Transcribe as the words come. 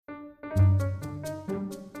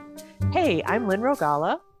Hey, I'm Lynn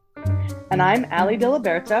Rogala. And I'm Ali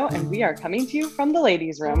Diliberto, and we are coming to you from the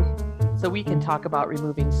ladies' room. So we can talk about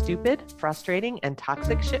removing stupid, frustrating, and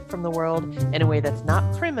toxic shit from the world in a way that's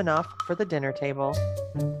not prim enough for the dinner table.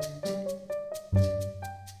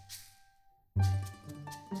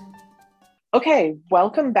 Okay,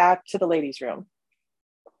 welcome back to the ladies' room.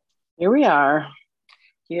 Here we are.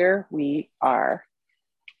 Here we are.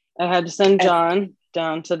 I had to send John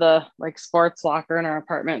down to the sports locker in our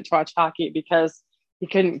apartment to watch hockey because he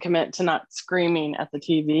couldn't commit to not screaming at the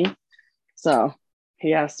TV. So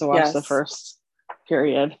he has to watch the first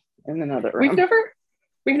period in another room.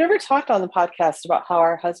 We've never talked on the podcast about how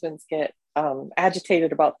our husbands get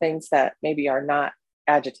agitated about things that maybe are not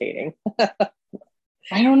agitating.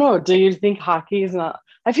 I don't know. Do you think hockey is not?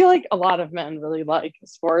 I feel like a lot of men really like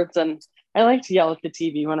sports, and I like to yell at the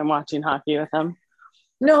TV when I'm watching hockey with them.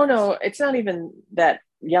 No, it's not even that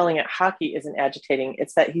yelling at hockey isn't agitating.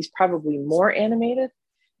 It's that he's probably more animated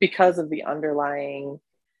because of the underlying,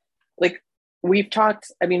 we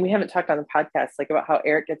haven't talked on the podcast, about how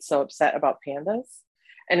Eric gets so upset about pandas.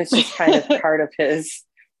 And it's just kind of part of his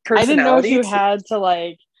personality. I didn't know if you had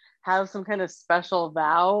to have some kind of special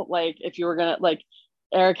vow. If you were going to,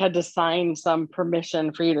 Eric had to sign some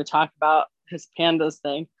permission for you to talk about his pandas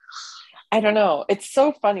thing. I don't know. It's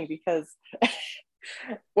so funny because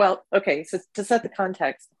well, okay, so to set the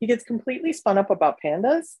context, he gets completely spun up about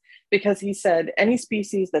pandas because he said any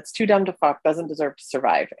species that's too dumb to fuck doesn't deserve to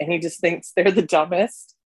survive. And he just thinks they're the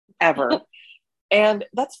dumbest ever. And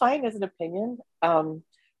that's fine as an opinion.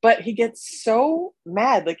 But he gets so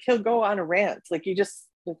mad, he'll go on a rant.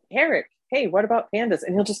 Eric, hey, what about pandas?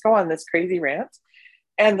 And he'll just go on this crazy rant.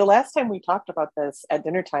 And the last time we talked about this at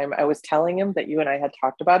dinner time, I was telling him that you and I had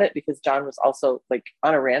talked about it because John was also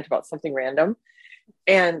on a rant about something random.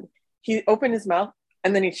 And he opened his mouth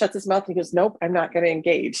and then he shuts his mouth and he goes, nope, I'm not going to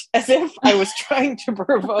engage. As if I was trying to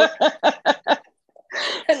provoke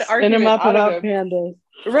an argument about pandas.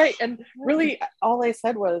 Right. And really all I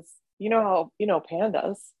said was,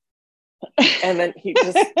 pandas. And then he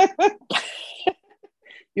just,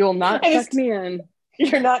 you'll not suck me in.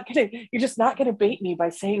 You're just not going to bait me by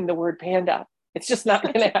saying the word panda. It's just not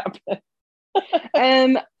going to happen.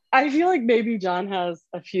 And I feel like maybe John has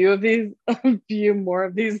a few more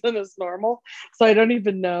of these than is normal. So I don't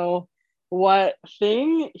even know what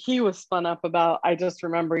thing he was spun up about. I just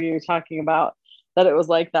remember you talking about that it was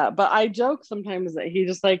like that. But I joke sometimes that he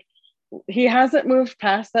just he hasn't moved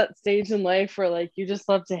past that stage in life where you just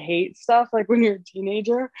love to hate stuff when you're a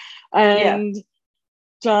teenager. And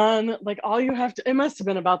John, all you have to, it must have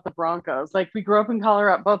been about the Broncos. We grew up in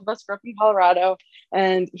Colorado, both of us grew up in Colorado,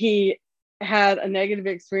 and he had a negative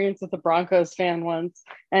experience with the Broncos fan once,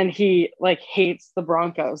 and he hates the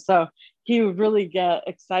Broncos. So he would really get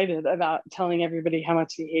excited about telling everybody how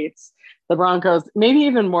much he hates the Broncos, maybe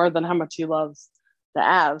even more than how much he loves the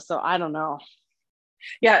Avs. So I don't know.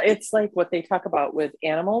 Yeah, it's what they talk about with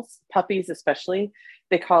animals, puppies especially.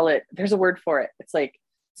 They call it, there's a word for it. It's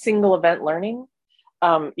single event learning.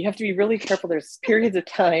 You have to be really careful. There's periods of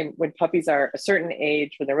time when puppies are a certain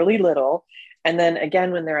age, when they're really little. And then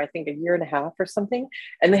again, when they're, I think, a year and a half or something,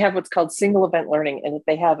 and they have what's called single event learning. And if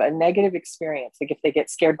they have a negative experience, if they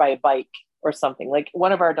get scared by a bike or something,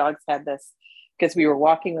 one of our dogs had this because we were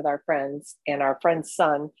walking with our friends and our friend's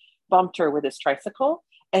son bumped her with his tricycle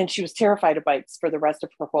and she was terrified of bikes for the rest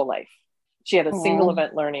of her whole life. She had a single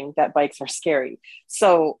event learning that bikes are scary.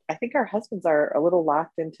 So I think our husbands are a little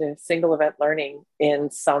locked into single event learning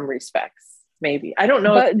in some respects. Maybe. I don't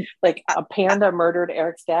know if a panda murdered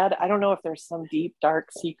Eric's dad. I don't know if there's some deep,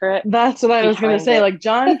 dark secret. That's what I was going to say.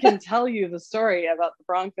 John can tell you the story about the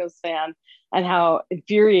Broncos fan and how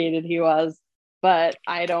infuriated he was. But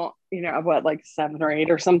I don't, 7 or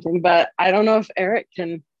 8 or something. But I don't know if Eric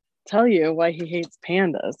can tell you why he hates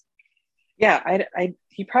pandas. Yeah,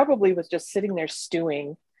 he probably was just sitting there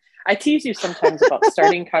stewing. I tease you sometimes about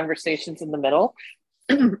starting conversations in the middle.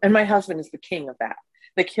 And my husband is the king of that.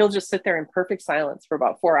 He'll just sit there in perfect silence for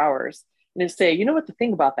about 4 hours and he'll say, you know what the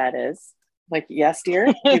thing about that is? Yes,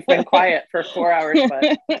 dear, you've been quiet for 4 hours.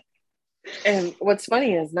 But and what's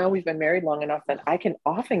funny is now we've been married long enough that I can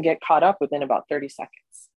often get caught up within about 30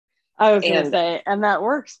 seconds. I was going to say, and that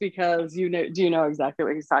works because do you know exactly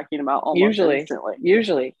what he's talking about almost instantly?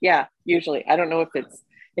 Usually. I don't know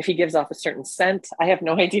if he gives off a certain scent. I have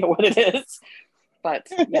no idea what it is, but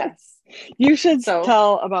yes. You should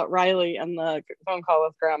tell about Riley and the phone call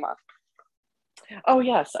with Grandma. Oh,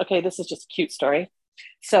 yes. Okay, this is just a cute story.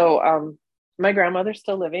 So my grandmother's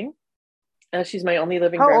still living. She's my only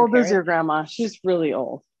living grandparent. How old is your grandma? She's really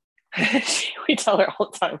old. We tell her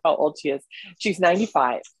all the time how old she is. She's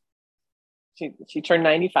 95. She turned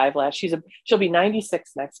 95 last. She'll be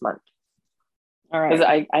 96 next month. All right.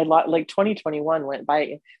 Because I like 2021 went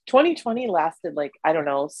by. 2020 lasted like, I don't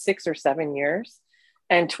know, 6 or 7 years.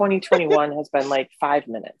 And 2021 has been like 5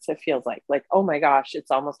 minutes. It feels like, oh my gosh,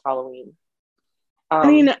 it's almost Halloween. I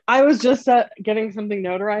mean, I was just getting something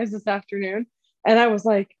notarized this afternoon, and I was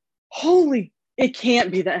like, holy, it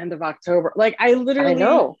can't be the end of October. Like, I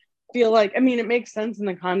literally feel like, I mean, it makes sense in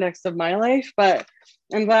the context of my life, but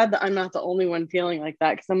I'm glad that I'm not the only one feeling like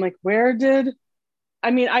that. Because I'm like,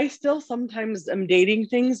 I still sometimes am dating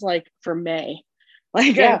things like for May.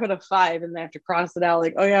 Like, I put a 5 and they have to cross it out.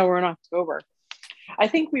 Like, oh yeah, we're in October. I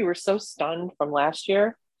think we were so stunned from last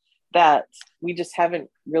year that we just haven't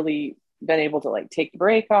really been able to like take the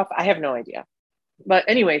break off. I have no idea. But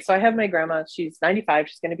anyway, so I have my grandma. She's 95.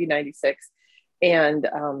 She's going to be 96. And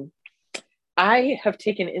I have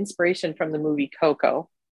taken inspiration from the movie Coco.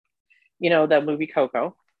 You know, the movie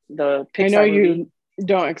Coco, the Pixar I know movie. You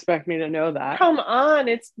don't expect me to know that. Come on.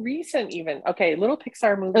 It's recent even. Okay, little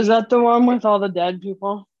Pixar movie. Is that the one with all the dead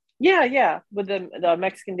people? Yeah. With the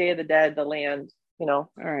Mexican Day of the Dead, the land,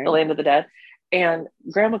 all right. The land of the dead. And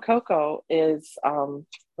Grandma Coco is,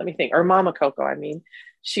 let me think, or Mama Coco, I mean,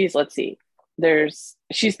 she's the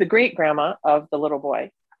great grandma of the little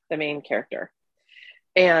boy, the main character.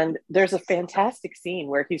 And there's a fantastic scene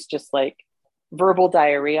where he's just like verbal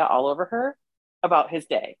diarrhea all over her about his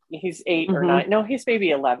day. He's 8 or 9. No, he's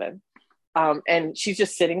maybe 11. And she's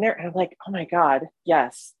just sitting there and I'm like, oh my God,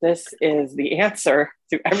 yes, this is the answer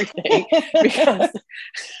to everything. Because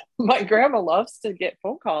my grandma loves to get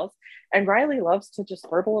phone calls and Riley loves to just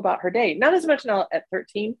verbal about her day. Not as much now at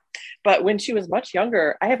 13, but when she was much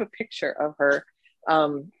younger, I have a picture of her.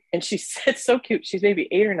 And it's so cute. She's maybe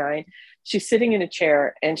 8 or 9. She's sitting in a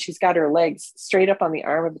chair and she's got her legs straight up on the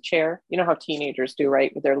arm of the chair. You know how teenagers do,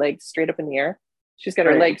 right? With their legs straight up in the air. She's got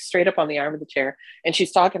her legs straight up on the arm of the chair and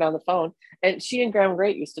she's talking on the phone. And she and Grandma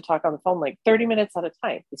Great used to talk on the phone like 30 minutes at a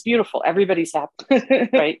time. It's beautiful. Everybody's happy,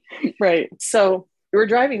 right? Right. So we were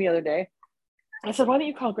driving the other day. I said, why don't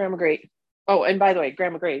you call Grandma Great? Oh, and by the way,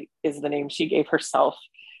 Grandma Great is the name she gave herself.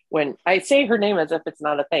 When I say her name as if it's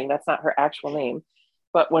not a thing, that's not her actual name.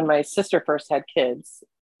 But when my sister first had kids,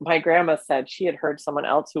 my grandma said she had heard someone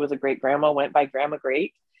else who was a great grandma went by Grandma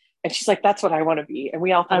Great. And she's like, that's what I want to be. And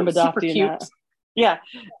we all thought it was super cute. That. Yeah.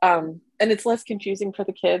 And it's less confusing for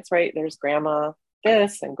the kids, right? There's grandma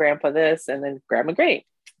this and grandpa this, and then Grandma Great.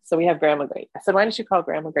 So we have Grandma Great. I said, why don't you call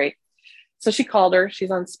Grandma Great? So she called her.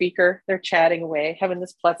 She's on speaker. They're chatting away, having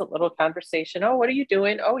this pleasant little conversation. Oh, what are you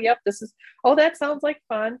doing? Oh, yep. That sounds like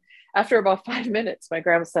fun. After about 5 minutes, my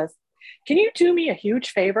grandma says, can you do me a huge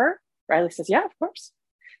favor? Riley says, yeah, of course.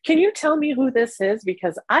 Can you tell me who this is?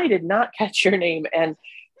 Because I did not catch your name. And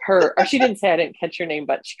or she didn't say I didn't catch your name,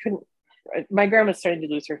 but she couldn't. My grandma's starting to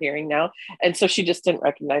lose her hearing now. And so she just didn't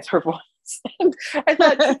recognize her voice. And I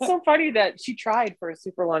thought it's so funny that she tried for a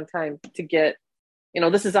super long time to get,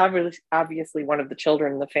 this is obviously one of the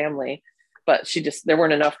children in the family, but there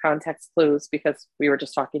weren't enough context clues because we were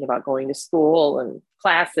just talking about going to school and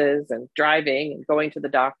classes and driving and going to the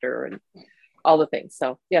doctor and all the things.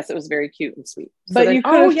 So yes, it was very cute and sweet. But you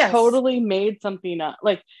could have totally made something up.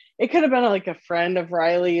 Like it could have been like a friend of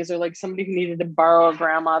Riley's or like somebody who needed to borrow a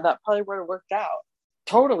grandma. That probably would have worked out.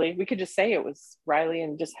 Totally. We could just say it was Riley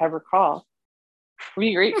and just have her call. It would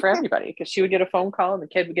be great for everybody because she would get a phone call and the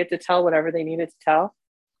kid would get to tell whatever they needed to tell.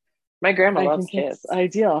 My grandma loves kids.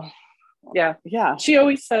 Ideal. Yeah. Yeah. She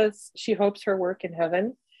always says she hopes her work in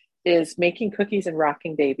heaven is making cookies and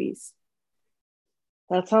rocking babies.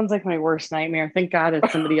 That sounds like my worst nightmare. Thank God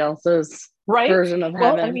it's somebody else's version of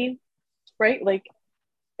heaven. Well, I mean, right? Like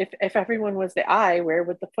if everyone was the eye, where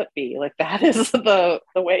would the foot be? Like that is the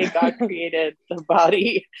way God created the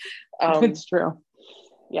body. It's true.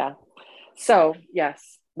 Yeah. So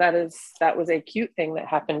yes, that was a cute thing that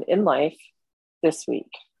happened in life this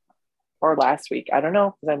week or last week. I don't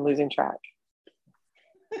know because I'm losing track.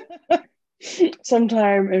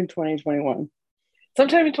 Sometime in 2021.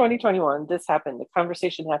 Sometime in 2021, this happened. The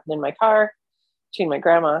conversation happened in my car between my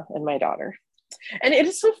grandma and my daughter. And it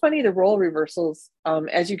is so funny, the role reversals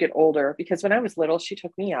as you get older, because when I was little, she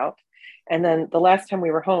took me out. And then the last time we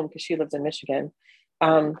were home, because she lives in Michigan,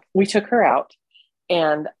 we took her out.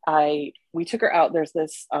 And we took her out. There's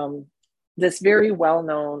this very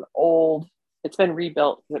well-known old, it's been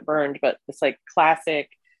rebuilt because it burned, but it's like classic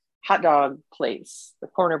hot dog place, the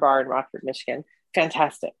Corner Bar in Rockford, Michigan.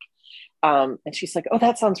 Fantastic. And she's like, oh,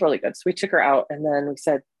 that sounds really good. So we took her out and then we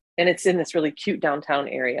said, and it's in this really cute downtown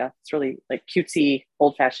area. It's really like cutesy,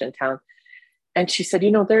 old fashioned town. And she said,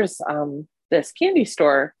 there's this candy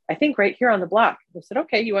store, I think right here on the block. I said,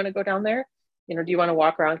 okay, you want to go down there? do you want to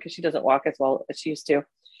walk around? Because she doesn't walk as well as she used to. I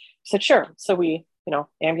said, sure. So we,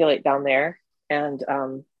 ambulate down there and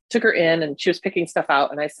took her in, and she was picking stuff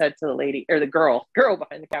out. And I said to the lady, or the girl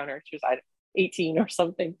behind the counter, she was 18 or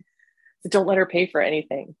something, I said, don't let her pay for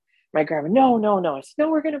anything. My grandma, no. I said, no,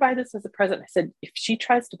 we're going to buy this as a present. I said, if she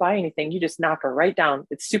tries to buy anything, you just knock her right down.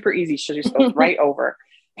 It's super easy. She'll just go right over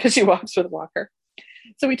because she walks with a walker.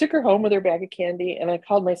 So we took her home with her bag of candy, and I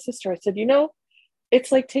called my sister. I said,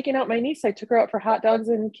 it's like taking out my niece. I took her out for hot dogs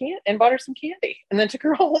and bought her some candy, and then took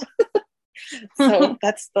her home. So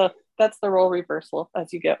that's the role reversal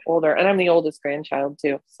as you get older. And I'm the oldest grandchild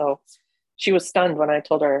too. So she was stunned when I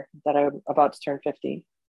told her that I'm about to turn 50.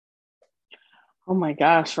 Oh my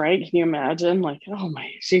gosh, right? Can you imagine? Like,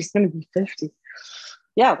 she's going to be 50.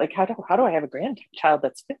 Yeah, like how do I have a grandchild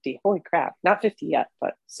that's 50? Holy crap. Not 50 yet,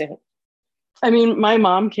 but soon. I mean, my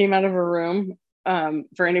mom came out of her room.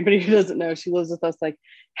 For anybody who doesn't know, she lives with us like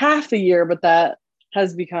half the year, but that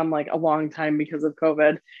has become like a long time because of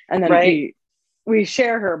COVID. And then we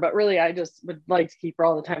share her, but really I just would like to keep her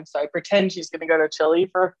all the time. So I pretend she's going to go to Chile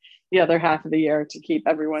for the other half of the year to keep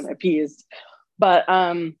everyone appeased. But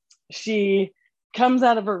she comes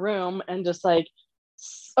out of her room and just like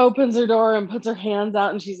opens her door and puts her hands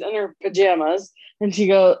out, and she's in her pajamas, and she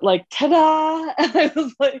goes like, ta-da. And I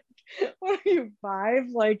was like, what are you, 5?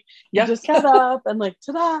 Like, you just got up and like,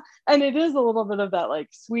 ta-da. And it is a little bit of that like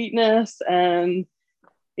sweetness, and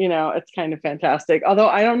it's kind of fantastic. Although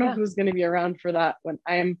I don't know who's going to be around for that when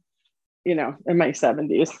I'm, in my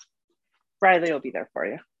 70s. Riley will be there for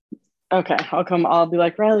you. Okay, I'll be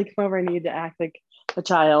like, Riley, come over. I need to act like a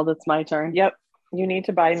child. It's my turn. Yep. You need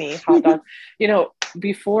to buy me hot dogs.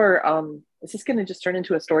 Before, is this going to just turn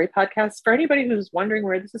into a story podcast? For anybody who's wondering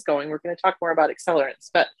where this is going, we're going to talk more about accelerants.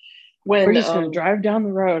 But we're just going to drive down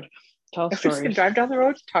the road, tell stories. We're just going to drive down the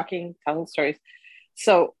road, telling stories.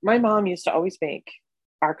 So my mom used to always make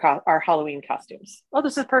our Halloween costumes. Oh,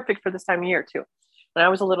 this is perfect for this time of year too. When I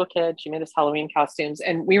was a little kid, she made us Halloween costumes,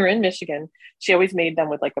 and we were in Michigan. She always made them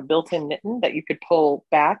with like a built-in mitten that you could pull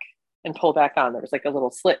back and pull back on. There was like a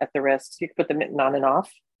little slit at the wrist. You could put the mitten on and off,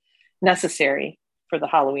 necessary for the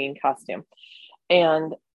Halloween costume.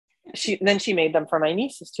 And she made them for my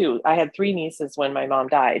nieces too. I had 3 nieces when my mom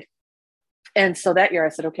died. And so that year I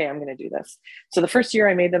said, okay, I'm going to do this. So the first year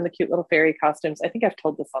I made them the cute little fairy costumes. I think I've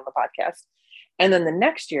told this on the podcast. And then the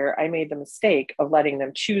next year I made the mistake of letting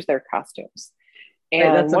them choose their costumes.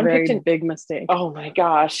 And right, that's a very big mistake. Oh my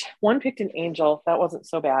gosh. One picked an angel. That wasn't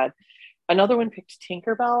so bad. Another one picked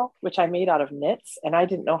Tinkerbell, which I made out of knits, and I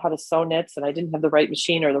didn't know how to sew knits, and I didn't have the right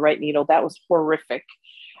machine or the right needle. That was horrific.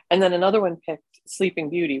 And then another one picked Sleeping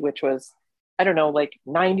Beauty, which was, I don't know, like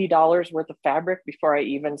 $90 worth of fabric before I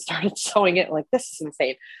even started sewing it. Like, this is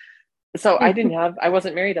insane. So I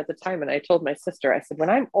wasn't married at the time. And I told my sister, I said, when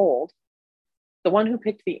I'm old, the one who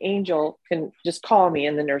picked the angel can just call me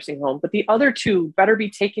in the nursing home, but the other 2 better be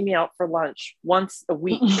taking me out for lunch once a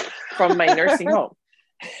week from my nursing home.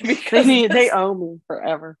 Because they owe me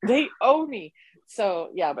forever. They owe me. So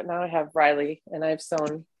yeah, but now I have Riley, and I've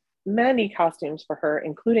sewn many costumes for her,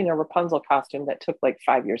 including a Rapunzel costume that took like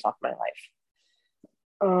 5 years off my life.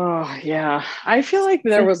 Oh yeah. I feel like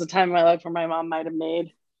there was a time in my life where my mom might have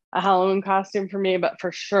made a Halloween costume for me, but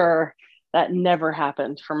for sure that never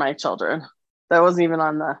happened for my children. That wasn't even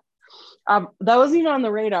on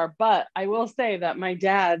the radar. But I will say that my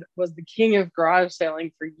dad was the king of garage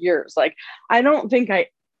selling for years. Like, I don't think I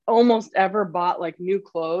almost ever bought like new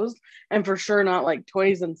clothes, and for sure not like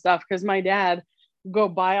toys and stuff, because my dad would go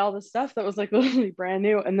buy all the stuff that was like literally brand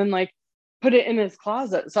new and then like put it in his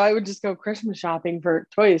closet. So I would just go Christmas shopping for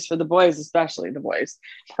toys for the boys, especially the boys.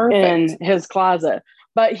 Perfect. In his closet.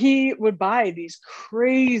 But he would buy these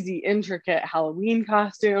crazy intricate Halloween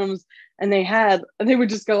costumes, and they would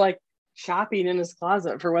just go like shopping in his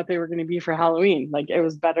closet for what they were going to be for Halloween. Like, it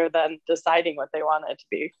was better than deciding what they wanted to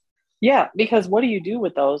be. Yeah, because what do you do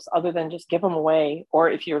with those other than just give them away, or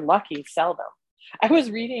if you're lucky, sell them? I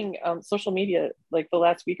was reading social media like the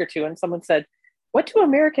last week or two, and someone said, what do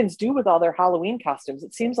Americans do with all their Halloween costumes?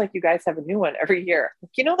 It seems like you guys have a new one every year.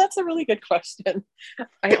 That's a really good question.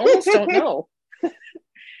 I almost don't know.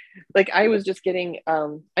 Like, I was just getting,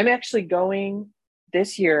 I'm actually going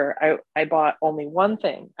this year. I bought only one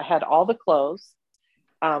thing. I had all the clothes.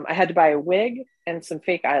 I had to buy a wig and some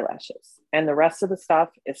fake eyelashes, and the rest of the stuff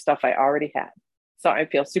is stuff I already had. So I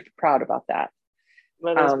feel super proud about that.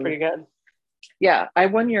 That is pretty good. Yeah.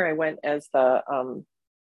 One year I went as the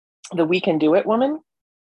We Can Do It woman,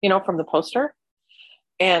 from the poster.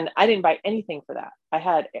 And I didn't buy anything for that.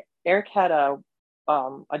 Eric had a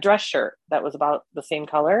dress shirt that was about the same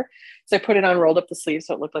color. So I put it on, rolled up the sleeves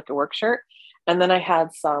so it looked like a work shirt. And then I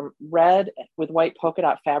had some red with white polka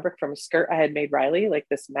dot fabric from a skirt I had made Riley, like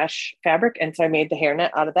this mesh fabric. And so I made the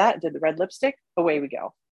hairnet out of that, did the red lipstick. Away we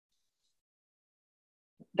go.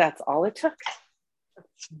 That's all it took.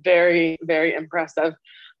 It's very, very impressive.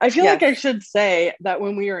 I feel Yes. like I should say that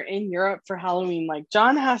when we were in Europe for Halloween, like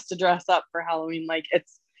John has to dress up for Halloween. Like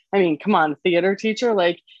I mean, come on, theater teacher.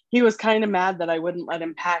 Like he was kind of mad that I wouldn't let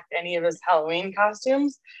him pack any of his Halloween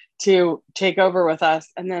costumes to take over with us.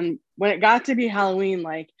 And then when it got to be Halloween,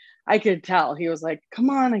 like I could tell he was like, come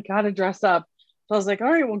on, I gotta dress up. So I was like,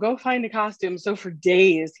 all right, well, go find a costume. So for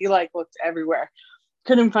days, he like looked everywhere,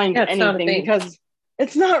 couldn't find anything because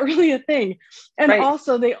it's not really a thing. And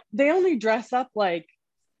also they only dress up like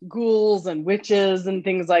ghouls and witches and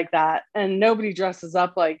things like that. And nobody dresses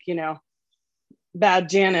up like, you know, Bad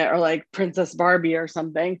Janet or like Princess Barbie or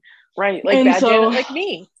something. Right. Like Bad Janet, like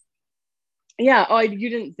me. Yeah. Oh, you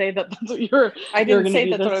didn't say that that's what you were. I didn't say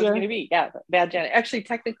that's what I was going to be. Yeah. Bad Janet. Actually,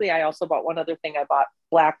 technically, I also bought one other thing. I bought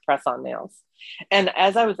black press-on nails. And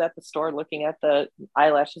as I was at the store looking at the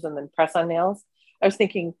eyelashes and then press-on nails, I was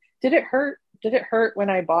thinking, did it hurt? Did it hurt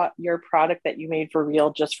when I bought your product that you made for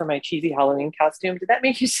real just for my cheesy Halloween costume? Did that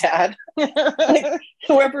make you sad? Like,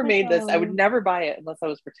 whoever made this, I would never buy it unless I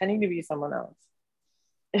was pretending to be someone else.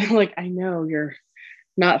 Like, I know you're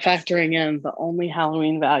not factoring in the only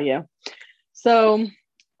Halloween value. So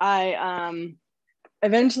I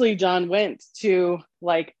eventually John went to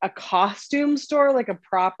like a costume store, like a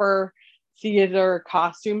proper theater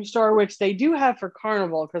costume store, which they do have for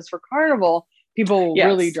Carnival, because for Carnival people will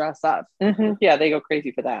really dress up. Mm-hmm. Yeah, they go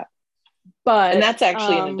crazy for that. And that's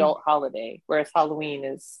actually an adult holiday, whereas Halloween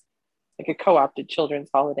is like a co-opted children's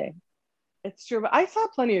holiday. It's true, but I saw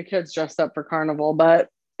plenty of kids dressed up for Carnival, but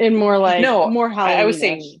in more like more Halloween.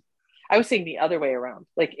 I was saying the other way around.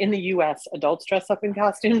 Like in the US, adults dress up in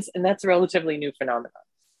costumes, and that's a relatively new phenomenon.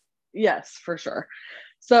 Yes, for sure.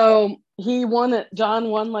 So John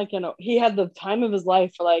won like, he had the time of his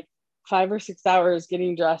life for like 5 or 6 hours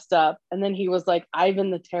getting dressed up. And then he was like Ivan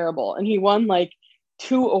the Terrible. And he won like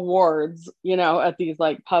 2 awards, you know, at these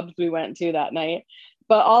like pubs we went to that night.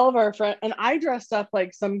 But all of our friends, and I dressed up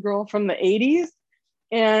like some girl from the 80s,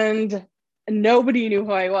 and nobody knew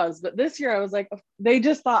who I was. But this year I was like, they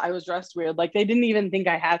just thought I was dressed weird. Like they didn't even think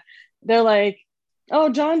I had. They're like, oh,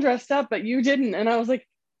 John dressed up, but you didn't. And I was like,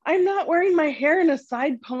 I'm not wearing my hair in a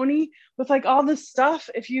side pony with like all this stuff.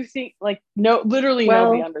 If you think like, no, literally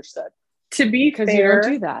nobody understood. To be fair, you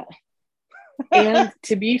don't do that. And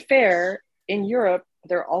to be fair, in Europe,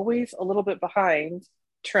 they're always a little bit behind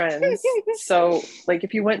trends. So like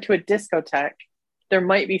if you went to a discotheque, there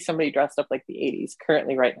might be somebody dressed up like the 80s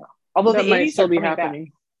currently right now. Although that the 80s still are be happening.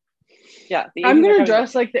 Back. Yeah, I'm going to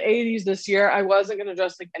dress like the 80s this year. I wasn't going to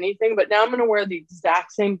dress like anything, but now I'm going to wear the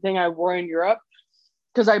exact same thing I wore in Europe,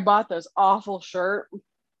 because I bought this awful shirt,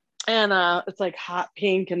 and it's like hot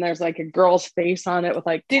pink, and there's like a girl's face on it with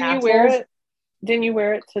like tassels. Didn't you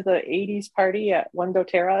wear it to the 80s party at One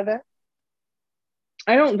doTERRA event?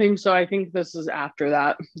 I don't think so. I think this is after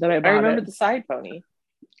that I bought. I remember the side pony.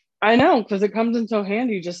 I know, because it comes in so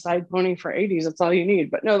handy. Just side pony for 80s. That's all you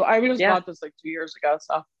need. But no, I just bought this like 2 years ago.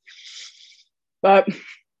 So, but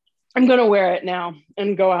I'm going to wear it now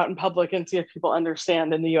and go out in public and see if people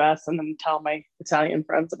understand in the US, and then tell my Italian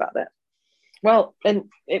friends about it. Well, and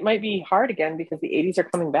it might be hard again because the 80s are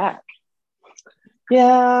coming back.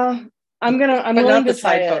 Yeah. I'm willing to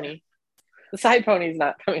side pony. The side pony's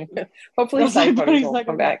not coming. Hopefully the side ponies won't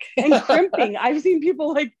come back. And crimping. I've seen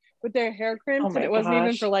people like with their hair crimped, and it wasn't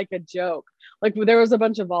even for like a joke. Like there was a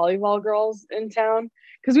bunch of volleyball girls in town,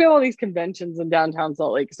 because we have all these conventions in downtown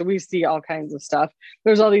Salt Lake, so we see all kinds of stuff.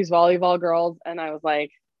 There's all these volleyball girls, and I was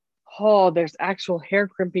like, oh, there's actual hair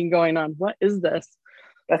crimping going on. What is this?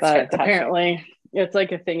 But apparently it's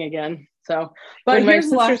like a thing again. So, but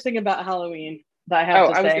here's the last thing about Halloween that I have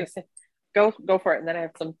to say. I was going to say, go for it, and then I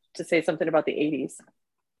have to say something about the 80s.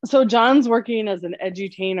 So John's working as an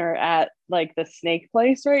edutainer at like the snake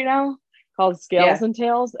place right now called Scales and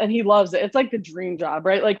Tails, and he loves it. It's like the dream job,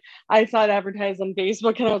 right? Like I saw it advertised on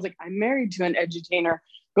Facebook, and I was like, I'm married to an edutainer.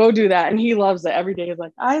 Go do that. And he loves it. Every day he's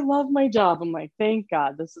like, I love my job. I'm like, thank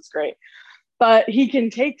God, this is great. But he can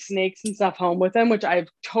take snakes and stuff home with him, which I've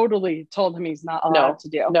totally told him he's not allowed to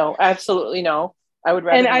do. No, absolutely no. I would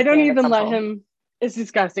rather. And I don't even let him. It's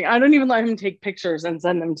disgusting. I don't even let him take pictures and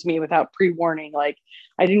send them to me without pre-warning. Like,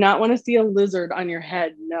 I do not want to see a lizard on your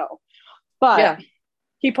head. No. But yeah.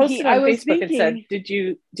 He posted on Facebook and said,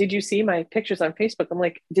 did you see my pictures on Facebook? I'm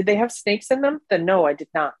like, did they have snakes in them? Then no, I did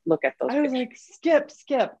not look at those pictures. Was like,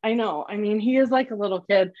 skip. I know. I mean, he is like a little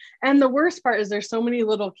kid. And the worst part is there's so many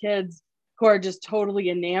little kids who are just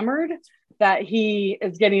totally enamored that he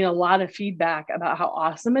is getting a lot of feedback about how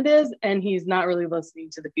awesome it is, and he's not really listening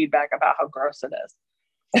to the feedback about how gross it is.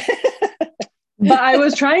 But I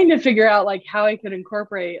was trying to figure out like how I could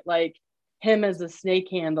incorporate like him as a snake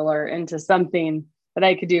handler into something that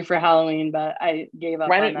I could do for Halloween, but I gave up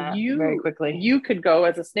on that very quickly. You could go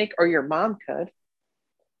as a snake, or your mom could.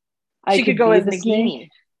 She could go as a Nagini. snake.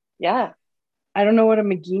 Yeah. I don't know what a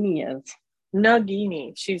Nagini is.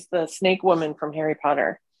 Nagini. She's the snake woman from Harry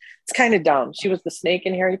Potter. It's kind of dumb. She was the snake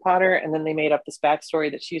in Harry Potter, and then they made up this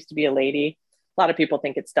backstory that she used to be a lady. A lot of people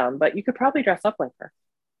think it's dumb, but you could probably dress up like her.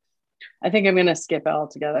 I think I'm going to skip it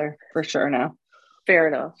altogether for sure now. Fair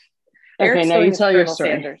enough. Okay, Eric's now going you as tell your Colonel story.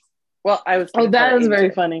 Sanders. Well, I was. Oh, that is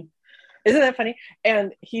very funny. Isn't that funny?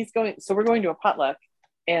 And he's going. So we're going to a potluck,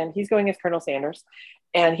 and he's going as Colonel Sanders.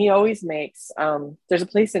 And he always makes. There's a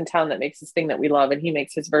place in town that makes this thing that we love, and he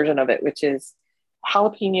makes his version of it, which is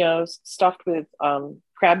jalapenos stuffed with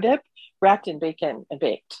crab dip, wrapped in bacon and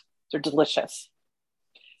baked. They're delicious.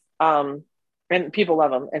 And people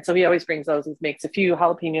love them. And so he always brings those. He makes a few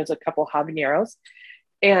jalapenos, a couple habaneros.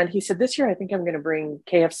 And he said, this year, I think I'm going to bring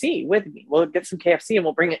KFC with me. We'll get some KFC and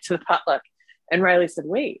we'll bring it to the potluck. And Riley said,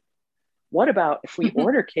 wait, what about if we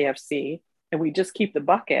order KFC and we just keep the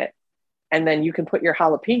bucket, and then you can put your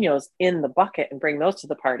jalapenos in the bucket and bring those to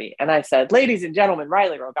the party? And I said, ladies and gentlemen,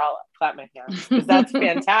 Riley Rogala, clap my hands, because that's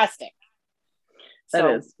fantastic.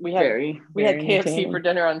 So we had KFC for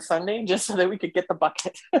dinner on Sunday just so that we could get the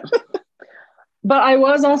bucket. But I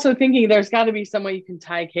was also thinking there's got to be some way you can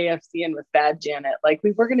tie KFC in with Bad Janet. Like,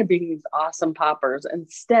 we were going to bring these awesome poppers.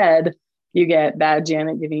 Instead, you get Bad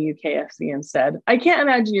Janet giving you KFC instead. I can't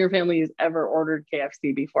imagine your family has ever ordered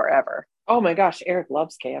KFC before, ever. Oh my gosh, Eric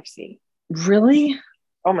loves KFC. Really?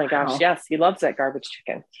 Oh my gosh, yes. He loves that garbage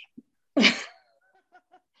chicken.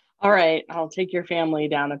 All right, I'll take your family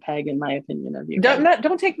down a peg in my opinion of you.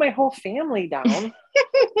 Don't take my whole family down.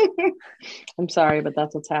 I'm sorry, but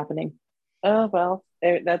that's what's happening. Oh, well,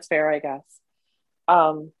 that's fair, I guess.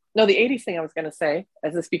 No, the 80s thing I was going to say,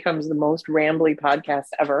 as this becomes the most rambly podcast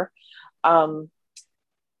ever.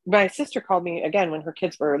 My sister called me again when her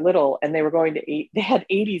kids were little, and they were going to they had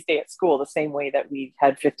 80s day at school the same way that we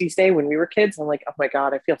had 50s day when we were kids. I'm like, oh my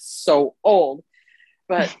God, I feel so old.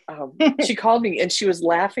 But she called me and she was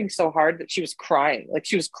laughing so hard that she was crying. Like,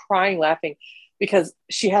 she was crying, laughing, because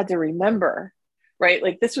she had to remember, right?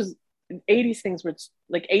 Like, this was 80s things, which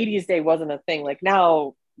like 80s day wasn't a thing. Like,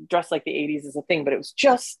 now dress like the 80s is a thing, but it was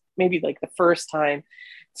just maybe like the first time.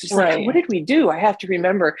 So she's like, what did we do? I have to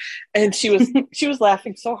remember. And she was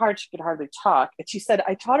laughing so hard she could hardly talk. And she said,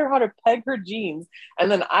 I taught her how to peg her jeans. And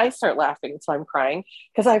then I start laughing, so I'm crying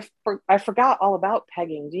because I forgot all about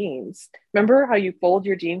pegging jeans. Remember how you fold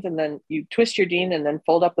your jeans and then you twist your jean and then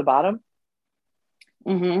fold up the bottom?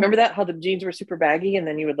 Mm-hmm. Remember that? How the jeans were super baggy and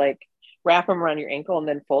then you would like wrap them around your ankle and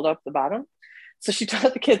then fold up the bottom. So she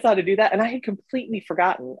taught the kids how to do that. And I had completely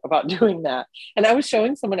forgotten about doing that. And I was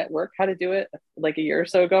showing someone at work how to do it like a year or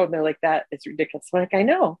so ago. And they're like, that is ridiculous. I'm like, I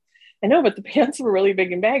know, but the pants were really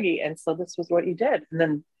big and baggy. And so this was what you did. And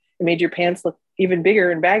then it made your pants look even bigger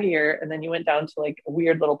and baggier. And then you went down to like a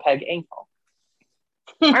weird little peg ankle.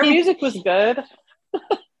 Our music was good.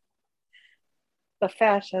 The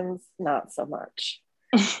fashions, not so much.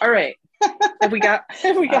 All right. Have we got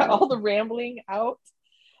all the rambling out?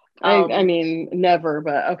 I mean, never,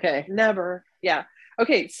 but okay. Never. Yeah.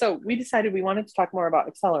 Okay. So we decided we wanted to talk more about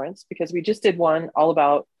accelerants because we just did one all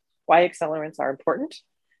about why accelerants are important,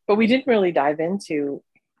 but we didn't really dive into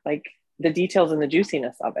like the details and the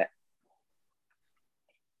juiciness of it.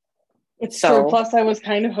 It's true. Plus, I was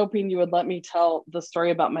kind of hoping you would let me tell the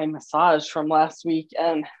story about my massage from last week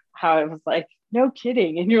and how I was like, no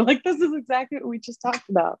kidding. And you're like, this is exactly what we just talked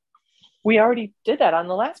about. We already did that on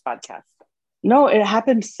the last podcast. No, it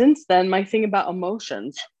happened since then. My thing about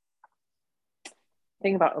emotions.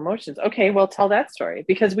 Okay, well, tell that story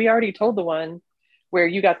because we already told the one where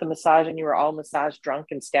you got the massage and you were all massage drunk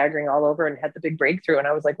and staggering all over and had the big breakthrough. And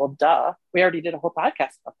I was like, well, duh. We already did a whole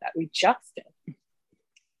podcast about that. We just did.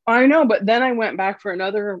 I know, but then I went back for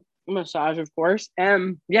another massage, of course.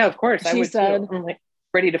 Yeah, of course. She said, I'm like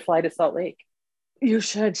ready to fly to Salt Lake. You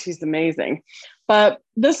should. She's amazing. But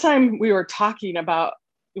this time we were talking about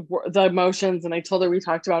the emotions, and I told her we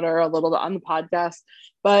talked about her a little bit on the podcast.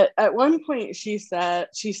 But at one point she said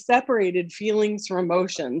she separated feelings from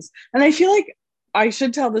emotions. And I feel like I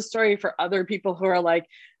should tell the story for other people who are like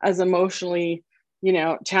as emotionally,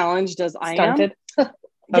 challenged as I am.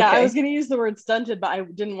 Yeah, okay. I was going to use the word stunted, but I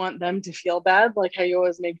didn't want them to feel bad, like how you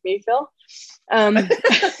always make me feel.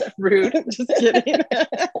 Rude. Just kidding.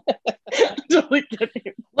 Totally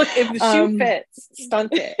kidding. Look, if the shoe fits,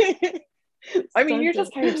 stunt it. I mean, you're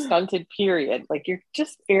just kind of stunted, period. Like you're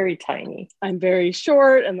just very tiny. I'm very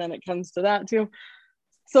short, and then it comes to that too.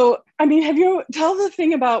 So, I mean, tell the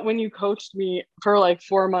thing about when you coached me for like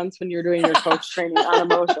 4 months when you're doing your coach training on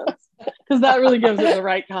emotions, because that really gives it the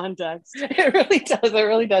right context. It really does. It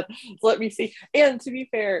really does. So let me see. And to be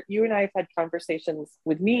fair, you and I have had conversations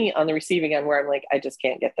with me on the receiving end where I'm like, I just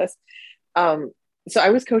can't get this. So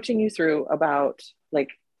I was coaching you through about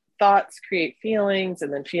like thoughts create feelings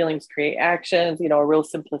and then feelings create actions, you know, a real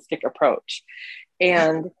simplistic approach.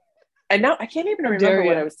 And now I can't even remember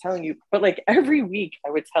what I was telling you, but like every week I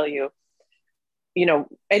would tell you, you know,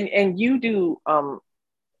 and you do,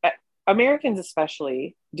 Americans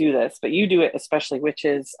especially do this, but you do it especially, which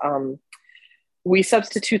is we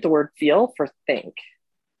substitute the word feel for think.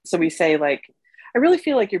 So we say like, I really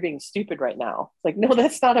feel like you're being stupid right now. Like, no,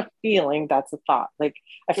 that's not a feeling. That's a thought. Like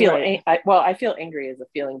I feel, I feel angry as a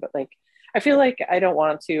feeling, but like, I feel like I don't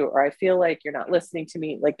want to, or I feel like you're not listening to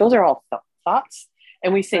me. Like those are all thoughts.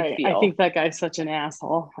 And we say feel. I think that guy's such an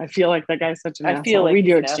asshole. I feel like that guy's such an asshole. I feel like we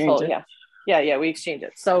do exchange it. Yeah, we exchange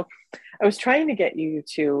it. So I was trying to get you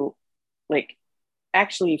to like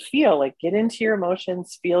actually feel, like get into your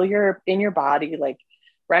emotions, feel in your body, like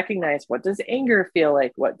recognize, what does anger feel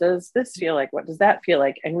like? What does this feel like? What does that feel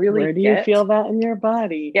like? And really, where do you feel that in your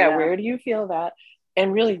body? Yeah, where do you feel that?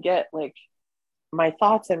 And really get like, my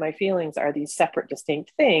thoughts and my feelings are these separate,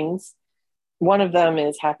 distinct things. One of them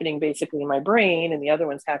is happening basically in my brain and the other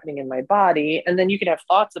one's happening in my body. And then you can have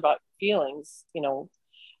thoughts about feelings, you know,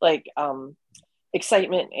 like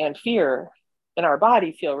excitement and fear in our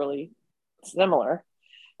body feel really similar.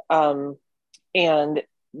 And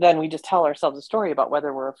then we just tell ourselves a story about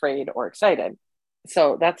whether we're afraid or excited.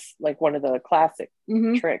 So that's like one of the classic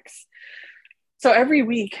tricks. So every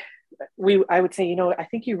week I would say, you know, I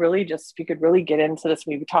think you could really get into this.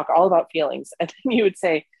 We would talk all about feelings. And then you would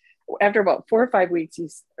say, after about 4 or 5 weeks,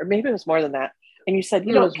 or maybe it was more than that. And you said,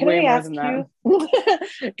 you know, can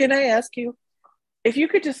I ask you if you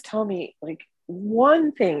could just tell me like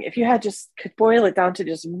one thing, if you could boil it down to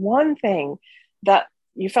just one thing that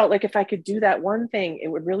you felt like if I could do that one thing, it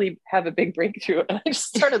would really have a big breakthrough. And I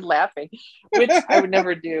just started laughing, which I would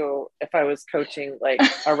never do if I was coaching like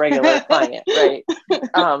a regular client, right?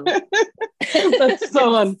 That's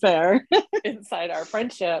so unfair. Inside our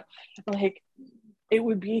friendship, like, it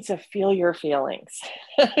would be to feel your feelings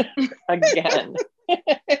again.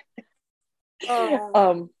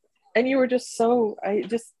 And you were just so, I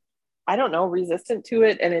don't know, resistant to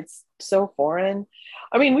it. And it's so foreign.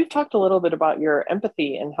 I mean, we've talked a little bit about your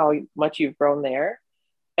empathy and how much you've grown there.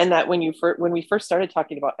 And that when we first started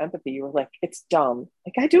talking about empathy, you were like, it's dumb.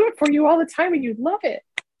 Like, I do it for you all the time and you love it.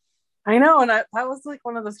 I know. And that was like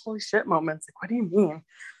one of those holy shit moments. Like, what do you mean?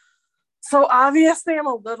 So obviously I'm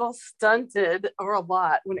a little stunted, or a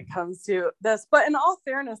lot, when it comes to this, but in all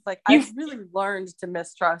fairness, like I've really learned to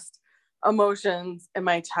mistrust emotions in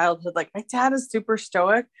my childhood. Like my dad is super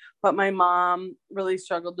stoic, but my mom really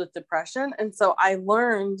struggled with depression. And so I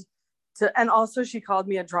learned and also she called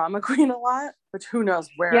me a drama queen a lot, which who knows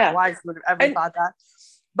why she would have ever thought that.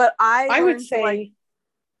 But I would say,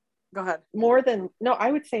 go ahead.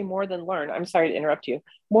 I would say more than learned. I'm sorry to interrupt you.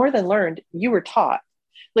 More than learned, you were taught.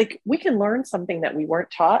 Like we can learn something that we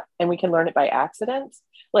weren't taught, and we can learn it by accident.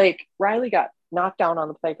 Like Riley got knocked down on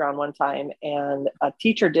the playground one time and a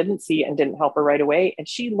teacher didn't see and didn't help her right away. And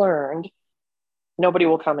she learned nobody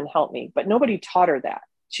will come and help me, but nobody taught her that.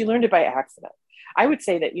 She learned it by accident. I would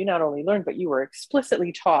say that you not only learned, but you were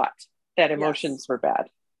explicitly taught that emotions were bad.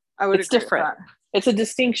 It's different. It's a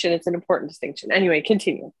distinction. It's an important distinction. Anyway,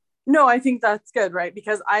 continue. No, I think that's good, right?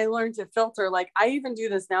 Because I learned to filter. Like I even do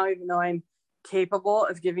this now, even though I'm capable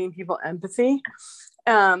of giving people empathy.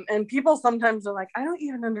 And people sometimes are like, I don't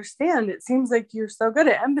even understand. It seems like you're so good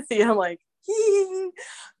at empathy. I'm like,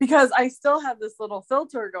 because I still have this little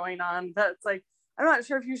filter going on that's like, I'm not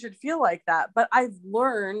sure if you should feel like that, but I've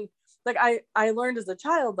learned, like I learned as a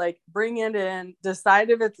child, like bring it in,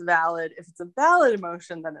 decide if it's valid. If it's a valid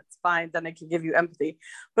emotion, then it's fine. Then I can give you empathy.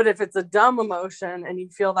 But if it's a dumb emotion and you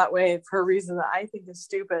feel that way for a reason that I think is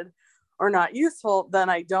stupid or not useful, then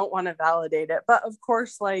I don't want to validate it. But of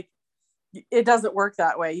course, like it doesn't work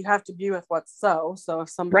that way. You have to be with what's so if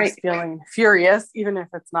somebody's feeling furious, even if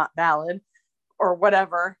it's not valid or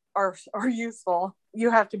whatever, or useful,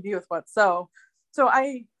 you have to be with what's so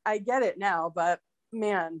I get it now, but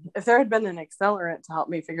man, if there had been an accelerant to help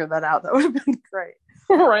me figure that out, that would have been great.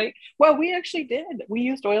 Right. Well, we actually did. We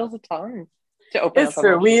used oils a ton to open it's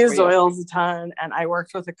true. We used oils a ton, and I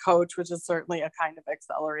worked with a coach, which is certainly a kind of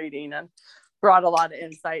accelerating and brought a lot of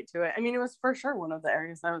insight to it. I mean, it was for sure one of the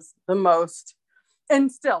areas I was the most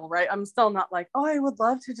And still, right, I'm still not like, oh, I would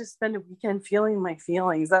love to just spend a weekend feeling my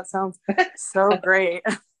feelings. That sounds so great.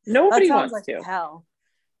 Nobody That sounds wants like to. hell.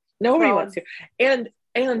 Nobody So- wants to.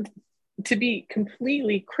 And to be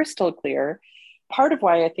completely crystal clear, part of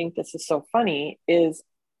why I think this is so funny is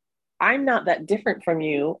I'm not that different from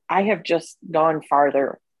you. I have just gone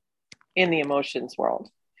farther in the emotions world.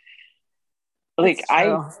 Like It's I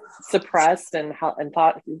true. suppressed and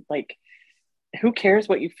thought, like, who cares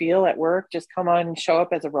what you feel at work? Just come on and show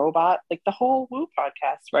up as a robot. Like the whole Woo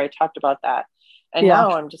podcast where I talked about that. And Yeah.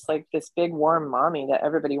 now I'm just like this big warm mommy that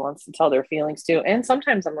everybody wants to tell their feelings to. And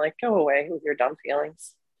sometimes I'm like, go away with your dumb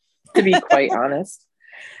feelings, to be quite honest.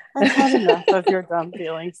 I've had enough of your dumb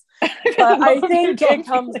feelings. But I think it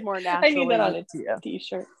comes more naturally. I need that on a to you.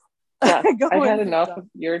 t-shirt. Yeah, Go I've had with enough dumb. of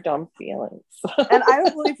your dumb feelings. And I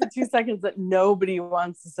don't believe for 2 seconds that nobody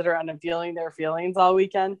wants to sit around and feeling their feelings all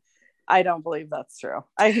weekend. I don't believe that's true.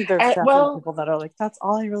 I think there's definitely people that are like, that's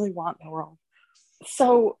all I really want in the world.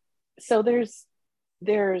 So there's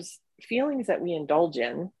feelings that we indulge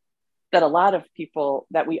in that a lot of people,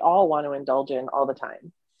 that we all want to indulge in all the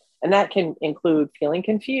time. And that can include feeling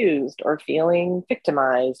confused or feeling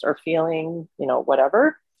victimized or feeling,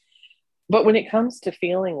 whatever. But when it comes to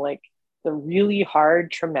feeling like the really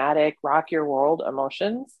hard, traumatic, rock your world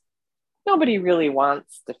emotions, nobody really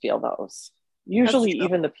wants to feel those. Usually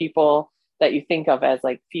even the people that you think of as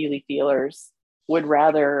like feely feelers would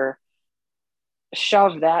rather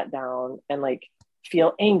shove that down and like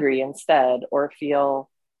feel angry instead, or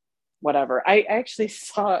feel whatever. I actually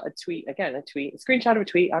saw a screenshot of a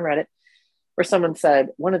tweet on Reddit where someone said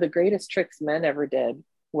one of the greatest tricks men ever did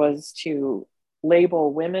was to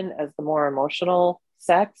label women as the more emotional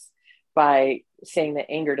sex by saying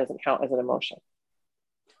that anger doesn't count as an emotion.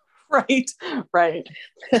 Right.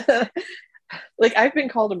 Like I've been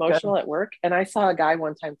called emotional at work, and I saw a guy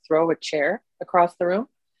one time throw a chair across the room,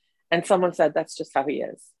 and someone said that's just how he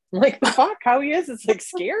is. I'm like, the fuck, how he is? It's like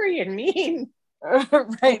scary and mean.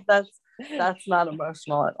 Right. That's not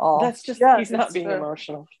emotional at all. That's just he's not being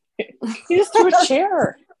emotional. He just threw a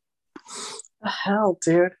chair. The hell,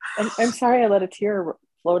 dude. I'm sorry I let a tear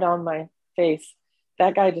flow down my face.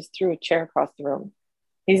 That guy just threw a chair across the room.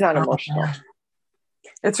 He's not emotional.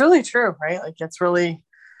 It's really true, right? Like it's really.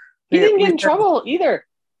 He didn't get in trouble either.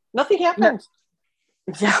 Nothing happened.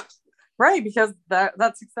 Yeah. Right, because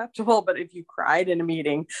that's acceptable. But if you cried in a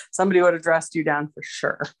meeting, somebody would have dressed you down for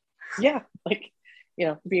sure. Yeah, like,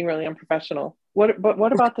 being really unprofessional. But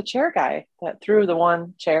what about the chair guy that threw the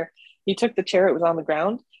one chair? He took the chair, it was on the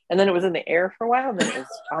ground, and then it was in the air for a while, and then it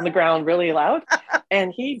was on the ground really loud.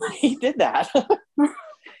 And he did that.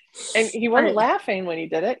 And he wasn't laughing when he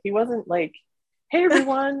did it. He wasn't like, hey,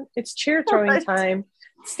 everyone, it's chair throwing time.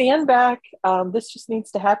 Stand back. This just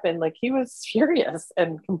needs to happen. Like, he was furious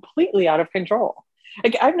and completely out of control.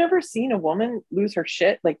 Like, I've never seen a woman lose her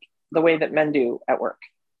shit like the way that men do at work.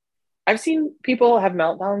 I've seen people have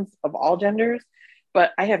meltdowns of all genders,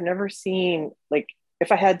 but I have never seen, like,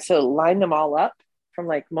 if I had to line them all up from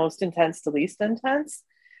like most intense to least intense,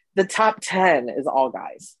 the top 10 is all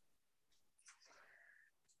guys.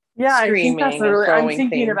 Yeah, screaming, I think that's I'm thinking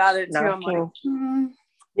things, about it too. knocking. I'm like,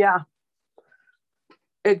 yeah.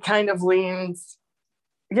 It kind of leans.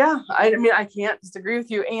 Yeah, I mean, I can't disagree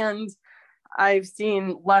with you. And I've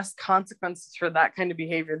seen less consequences for that kind of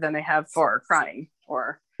behavior than I have for crying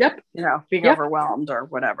or, being overwhelmed or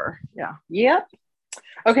whatever. Yeah. Yep.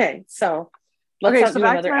 Okay, so let's not do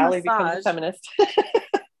back another to my Allie becomes a massage. feminist.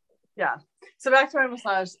 Yeah. So back to my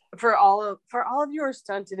massage for all of you who are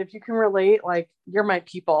stunted, if you can relate, like, you're my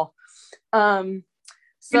people. You're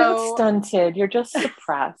not stunted, you're just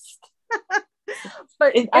suppressed.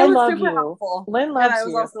 But I was love super you. helpful. Lynn loves and I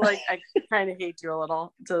was you. also like, I kind of hate you a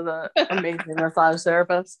little, to the amazing massage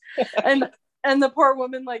therapist. And the poor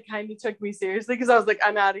woman like kind of took me seriously because I was like,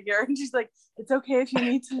 I'm out of here. And she's like, it's okay if you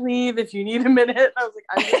need to leave, if you need a minute. And I was like,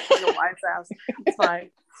 I'm just going to wife's ass. It's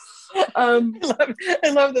fine.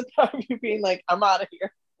 I love the thought of you being like, I'm out of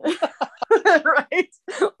here. Right?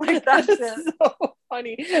 Like, that's it. So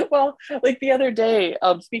funny. Well, like the other day,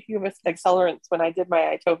 speaking of accelerants, when I did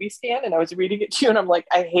my Itobi scan and I was reading it to you, and I'm like,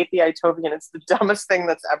 I hate the Itobi, and it's the dumbest thing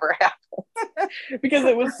that's ever happened. Because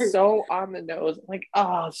it was so on the nose. I'm like,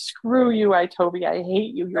 oh, screw you, Itobi. I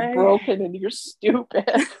hate you. You're broken and you're stupid.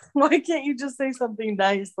 Why can't you just say something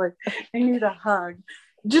nice? Like, I need a hug.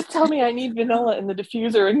 Just tell me I need vanilla in the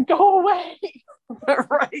diffuser and go away.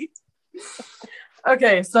 Right.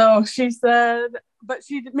 Okay, so she said, but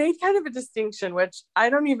she made kind of a distinction, which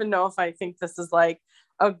I don't even know if I think this is like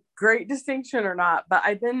a great distinction or not, but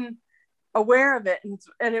I've been aware of it,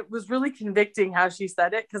 and it was really convicting how she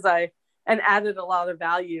said it, because I and added a lot of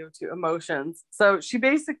value to emotions. So she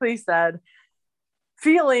basically said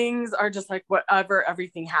feelings are just like whatever,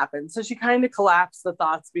 everything happens. So she kind of collapsed the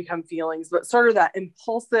thoughts become feelings, but sort of that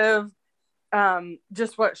impulsive,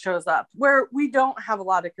 just what shows up where we don't have a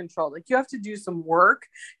lot of control. Like you have to do some work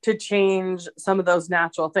to change some of those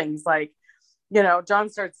natural things. Like, you know, John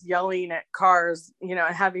starts yelling at cars, you know,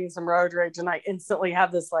 and having some road rage, and I instantly have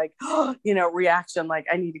this like, you know, reaction, like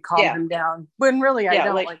I need to calm him down. When really I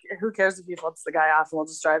don't. Like, who cares if he flips the guy off and we'll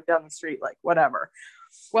just drive down the street, like whatever.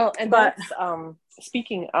 Well, and that's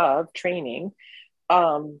speaking of training,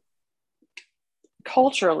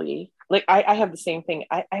 culturally, like I have the same thing.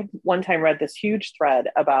 I one time read this huge thread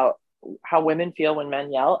about how women feel when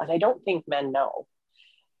men yell, and I don't think men know.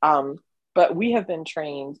 But we have been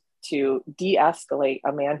trained to de-escalate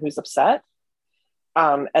a man who's upset,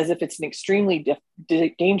 as if it's an extremely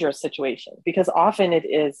dangerous situation, because often it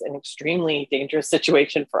is an extremely dangerous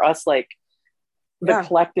situation for us, like the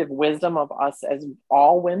collective wisdom of us as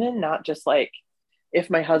all women, not just like,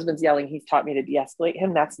 if my husband's yelling, he's taught me to de-escalate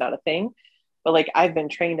him. That's not a thing. But like, I've been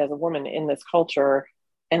trained as a woman in this culture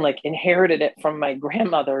and like inherited it from my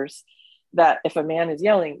grandmothers that if a man is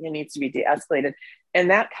yelling, it needs to be de-escalated.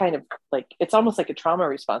 And that kind of like, it's almost like a trauma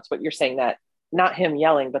response, what you're saying, that not him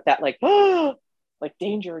yelling, but that like, oh, like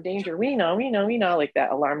danger, we know, like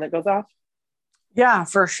that alarm that goes off. Yeah,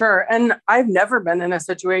 for sure. And I've never been in a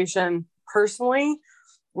situation personally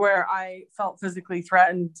where I felt physically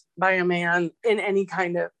threatened by a man in any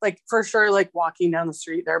kind of, like, for sure, like walking down the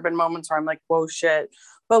street, there have been moments where I'm like, whoa, shit.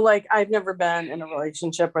 But like, I've never been in a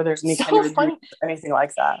relationship where there's any kind of anything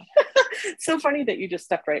like that. So funny that you just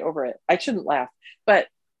stepped right over it. I shouldn't laugh, but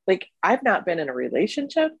like, I've not been in a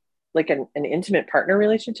relationship, like an intimate partner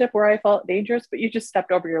relationship where I felt dangerous, but you just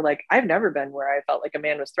stepped over. You're like, I've never been where I felt like a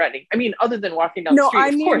man was threatening. I mean, other than walking down the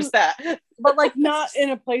street, of course that. But like not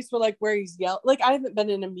in a place where he's yelling. Like I haven't been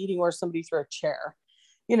in a meeting where somebody threw a chair,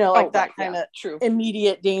 you know, like that kind of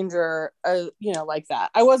immediate danger, you know, like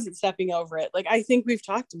that. I wasn't stepping over it. Like, I think we've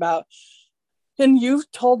talked about, and you've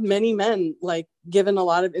told many men, like given a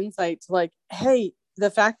lot of insight to like, hey, the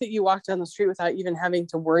fact that you walk down the street without even having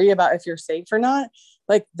to worry about if you're safe or not,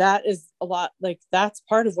 like that is a lot, like that's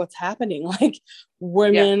part of what's happening. Like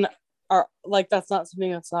women are like, that's not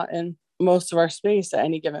something that's not in most of our space at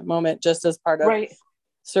any given moment, just as part of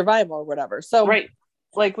survival or whatever. So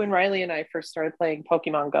like when Riley and I first started playing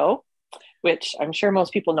Pokemon Go, which I'm sure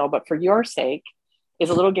most people know, but for your sake, is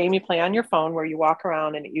a little game you play on your phone where you walk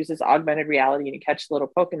around and it uses augmented reality and you catch the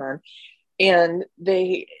little Pokemon. And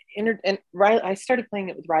I started playing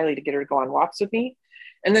it with Riley to get her to go on walks with me.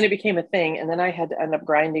 And then it became a thing. And then I had to end up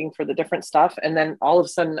grinding for the different stuff. And then all of a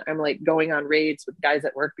sudden I'm like going on raids with guys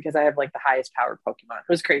at work because I have like the highest powered Pokemon. It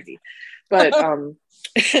was crazy. But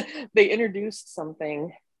they introduced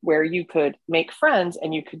something where you could make friends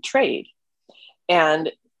and you could trade.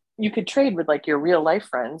 And you could trade with like your real life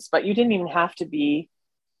friends, but you didn't even have to be.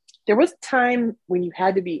 There was a time when you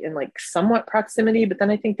had to be in like somewhat proximity, but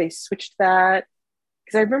then I think they switched that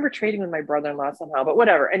because I remember trading with my brother-in-law somehow, but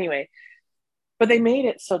whatever. Anyway, but they made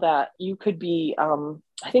it so that you could be,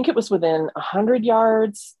 I think it was within 100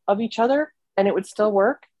 yards of each other and it would still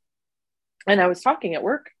work. And I was talking at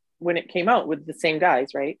work when it came out with the same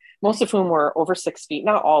guys, right? Most of whom were over 6 feet,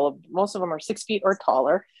 not all of, most of them are 6 feet or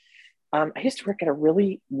taller. I used to work at a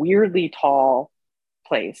really weirdly tall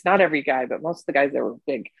place. Not every guy, but most of the guys that were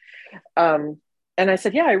big. And I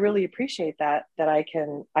said, yeah, I really appreciate that I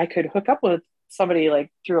could hook up with somebody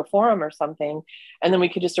like through a forum or something. And then we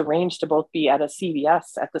could just arrange to both be at a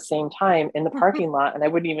CVS at the same time in the parking lot. And I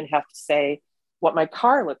wouldn't even have to say what my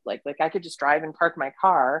car looked like. Like I could just drive and park my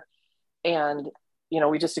car and, you know,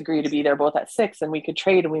 we just agreed to be there both at 6 and we could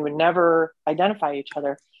trade and we would never identify each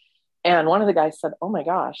other. And one of the guys said, oh my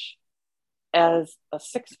gosh, as a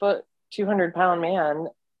 6 foot, 200-pound man,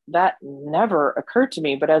 that never occurred to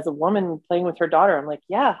me. But as a woman playing with her daughter, I'm like,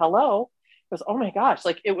 yeah, hello. It was, oh my gosh.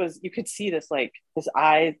 Like it was, you could see this, like his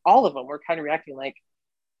eyes, all of them were kind of reacting like,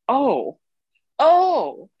 oh,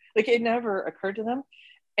 like it never occurred to them.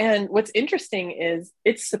 And what's interesting is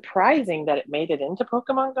it's surprising that it made it into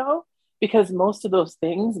Pokemon Go because most of those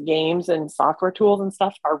things, games and software tools and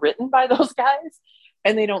stuff are written by those guys.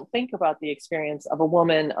 And they don't think about the experience of a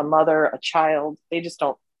woman, a mother, a child. They just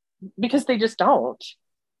don't, because they just don't.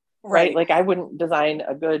 Right. Like I wouldn't design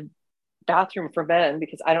a good bathroom for men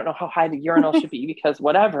because I don't know how high the urinal should be because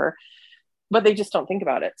whatever, but they just don't think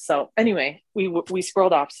about it. So anyway, we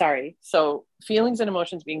scrolled off. Sorry. So feelings and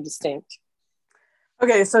emotions being distinct.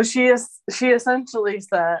 Okay. So she essentially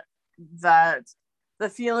said that the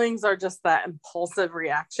feelings are just that impulsive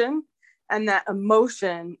reaction. And that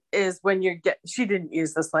emotion is when she didn't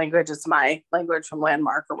use this language, it's my language from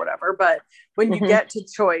Landmark or whatever, but when you get to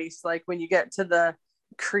choice, like when you get to the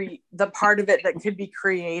part of it that could be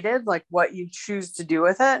created, like what you choose to do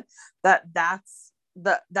with it,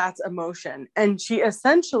 that's emotion. And she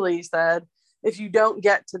essentially said, if you don't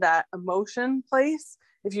get to that emotion place,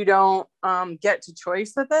 if you don't get to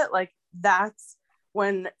choice with it, like that's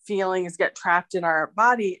when feelings get trapped in our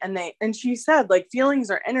body. And she said, like, feelings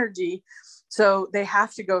are energy, so they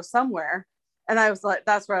have to go somewhere. And I was like,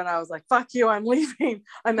 that's when I was like, fuck you, I'm leaving,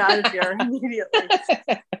 I'm out of here immediately.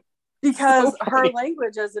 Because her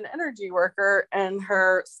language as an energy worker and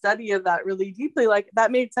her study of that really deeply, like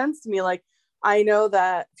that made sense to me. Like, I know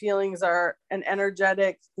that feelings are an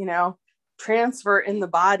energetic, transfer in the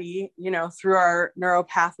body, through our neural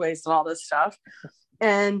pathways and all this stuff.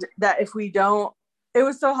 And that if we don't, it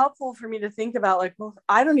was so helpful for me to think about, like, well,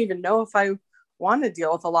 I don't even know if I want to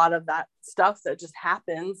deal with a lot of that stuff that just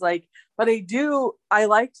happens. Like, but I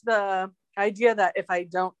liked the idea that if I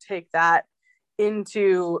don't take that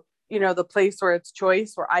into, the place where it's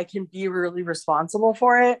choice, where I can be really responsible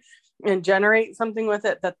for it and generate something with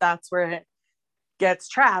it, that's where it gets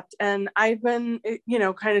trapped. And I've been,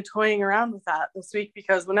 kind of toying around with that this week,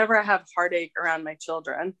 because whenever I have heartache around my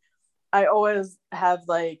children, I always have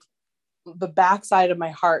like the backside of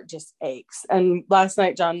my heart just aches. And last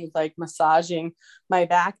night, John was like massaging my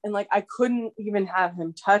back, and like I couldn't even have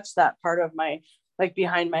him touch that part of my, like,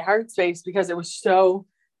 behind my heart space, because it was so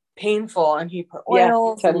painful. And he put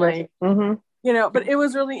oils and like, but it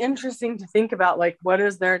was really interesting to think about, like, what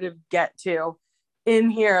is there to get to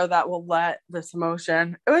in here that will let this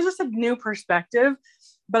emotion. It was just a new perspective,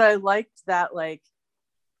 but I liked that, like,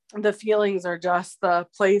 the feelings are just the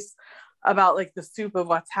place about, like, the soup of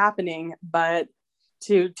what's happening, but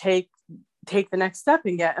to take the next step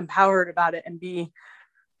and get empowered about it and be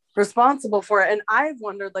responsible for it. And I've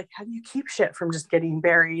wondered, like, how do you keep shit from just getting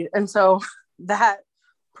buried? And so that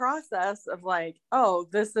process of like, oh,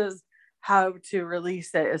 this is how to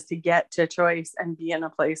release it, is to get to choice and be in a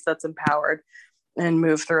place that's empowered and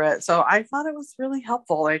move through it. So I thought it was really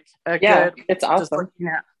helpful. Like, it's awesome. Just looking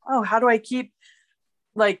at, how do I keep,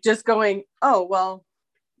 like, just going, oh, well,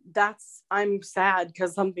 I'm sad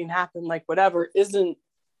because something happened, like, whatever, isn't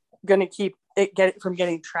going to keep it from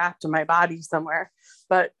getting trapped in my body somewhere,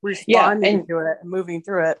 but responding to it and moving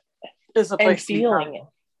through it is a place,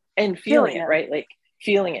 and feeling it, right? Like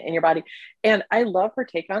feeling it in your body. And I love her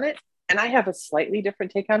take on it. And I have a slightly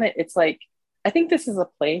different take on it. It's like, I think this is a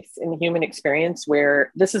place in the human experience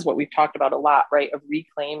where this is what we've talked about a lot, right? Of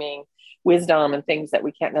reclaiming wisdom and things that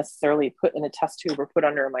we can't necessarily put in a test tube or put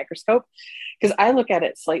under a microscope. Because I look at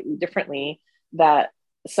it slightly differently,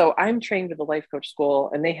 so I'm trained with the life coach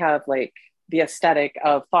school, and they have like the aesthetic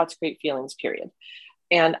of thoughts create feelings, period.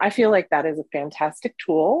 And I feel like that is a fantastic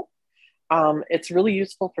tool. It's really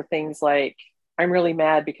useful for things like, I'm really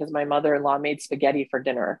mad because my mother-in-law made spaghetti for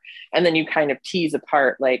dinner. And then you kind of tease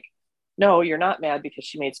apart, like, no, you're not mad because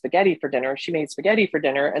she made spaghetti for dinner. She made spaghetti for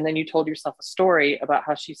dinner. And then you told yourself a story about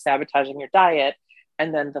how she's sabotaging your diet.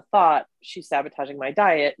 And then the thought, she's sabotaging my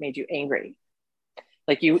diet, made you angry.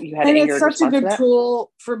 Like you had anger. And it's such a good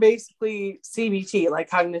tool for basically CBT, like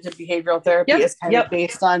cognitive behavioral therapy, is kind of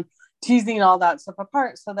based on teasing all that stuff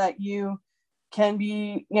apart so that you can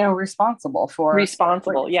be, responsible.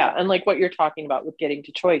 Yeah. And like what you're talking about with getting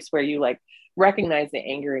to choice, where you like recognize the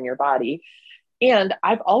anger in your body. And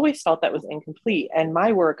I've always felt that was incomplete. And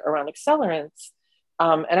my work around accelerants,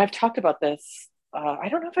 and I've talked about this, I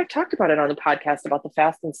don't know if I've talked about it on the podcast, about the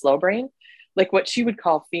fast and slow brain, like what she would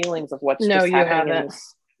call feelings of what's just happening.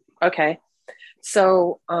 Okay.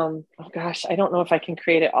 So, oh gosh, I don't know if I can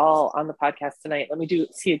create it all on the podcast tonight. Let me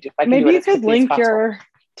see if I can. Maybe you could link your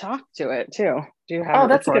talk to it too. Do you have? Oh,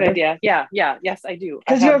 that's a good idea. Yeah. Yes, I do.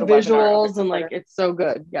 Because you have visuals and like, it's so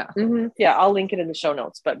good. Yeah. Mm-hmm. Yeah. I'll link it in the show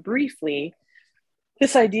notes, but briefly,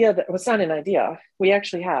 this idea that was not an idea. We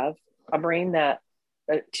actually have a brain that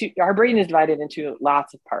our brain is divided into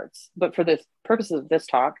lots of parts, but for the purposes of this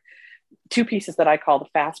talk, two pieces that I call the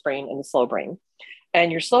fast brain and the slow brain.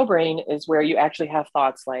 And your slow brain is where you actually have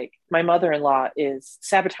thoughts like, my mother-in-law is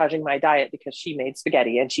sabotaging my diet because she made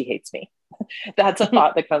spaghetti and she hates me. That's a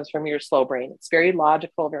thought that comes from your slow brain. It's very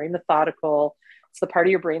logical, very methodical. It's the part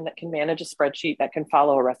of your brain that can manage a spreadsheet, that can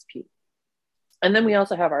follow a recipe. And then we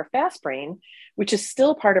also have our fast brain, which is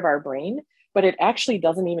still part of our brain, but it actually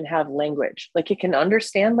doesn't even have language. Like, it can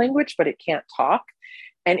understand language, but it can't talk.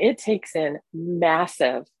 And it takes in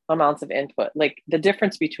massive amounts of input. Like, the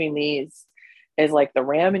difference between these is like the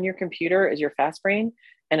RAM in your computer is your fast brain,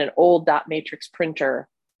 and an old dot matrix printer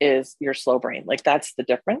is your slow brain. Like that's the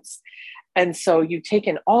difference. And so you take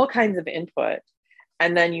in all kinds of input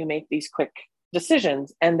and then you make these quick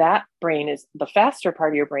decisions. And that brain is the faster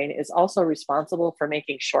part of your brain is also responsible for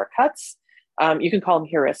making shortcuts. You can call them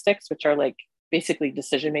heuristics, which are like basically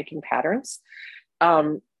decision-making patterns.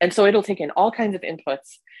 And so it'll take in all kinds of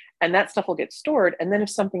inputs and that stuff will get stored. And then if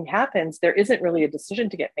something happens, there isn't really a decision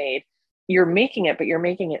to get made. You're making it, but you're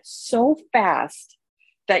making it so fast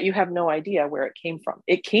that you have no idea where it came from.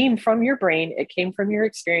 It came from your brain. It came from your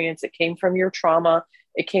experience. It came from your trauma.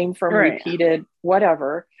 It came from repeated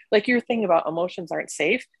whatever. Like your thing about emotions aren't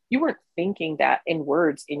safe. You weren't thinking that in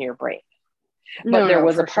words in your brain, but there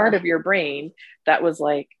was a part of your brain that was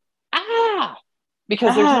like,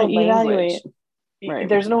 because there's no language. Right.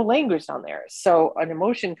 There's no language down there. So an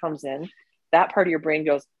emotion comes in, that part of your brain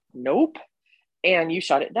goes, nope. And you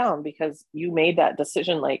shut it down because you made that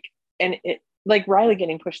decision. Like, and it, like Riley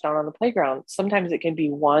getting pushed down on the playground, sometimes it can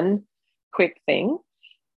be one quick thing.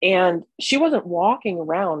 And she wasn't walking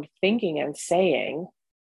around thinking and saying,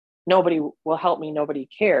 nobody will help me, nobody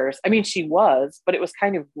cares. I mean, she was, but it was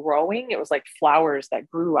kind of growing. It was like flowers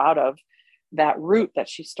that grew out of that root that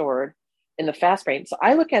she stored in the fast brain. So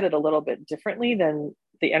I look at it a little bit differently than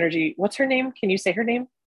the energy. What's her name? Can you say her name?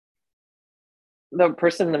 The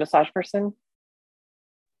person, the massage person?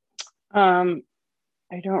 I don't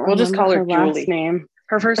remember. We'll just call her last Julie. name.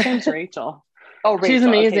 Her first name's Rachel. Oh, Rachel. She's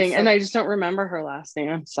amazing. Okay, so, and I just don't remember her last name.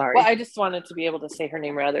 I'm sorry. Well, I just wanted to be able to say her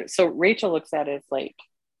name rather. So Rachel looks at it as like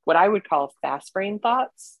what I would call fast brain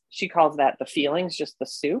thoughts. She calls that the feelings, just the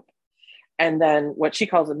soup. And then what she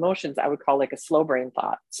calls emotions, I would call like a slow brain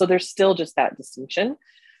thought. So there's still just that distinction.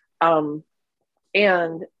 And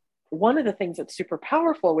one of the things that's super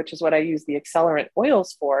powerful, which is what I use the accelerant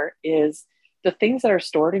oils for, is the things that are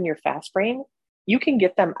stored in your fast brain. You can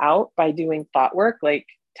get them out by doing thought work, like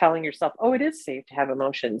telling yourself, oh, it is safe to have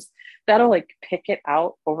emotions. That'll like pick it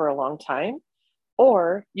out over a long time.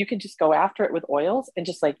 Or you can just go after it with oils and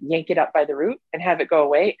just like yank it up by the root and have it go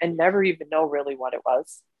away and never even know really what it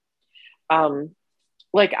was.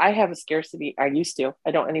 Like I have a scarcity, I used to,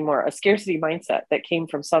 I don't anymore, a scarcity mindset that came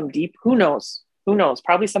from some deep, who knows,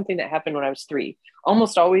 probably something that happened when I was 3,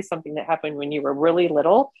 almost always something that happened when you were really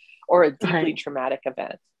little or a deeply traumatic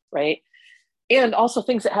event. Right. And also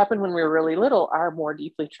things that happen when we were really little are more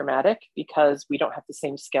deeply traumatic because we don't have the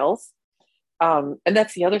same skills. And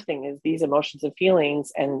that's the other thing is these emotions and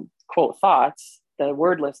feelings and quote thoughts, the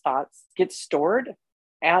wordless thoughts get stored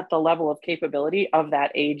at the level of capability of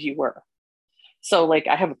that age you were. So like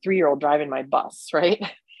I have a 3-year-old driving my bus, right?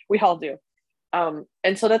 We all do.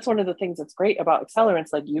 And so that's one of the things that's great about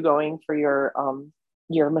accelerants, like you going for your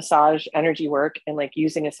massage energy work and like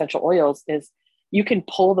using essential oils is you can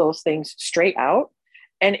pull those things straight out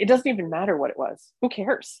and it doesn't even matter what it was. Who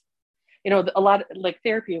cares? You know, a lot of like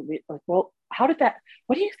therapy, like, well,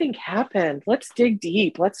 what do you think happened? Let's dig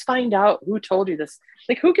deep. Let's find out who told you this.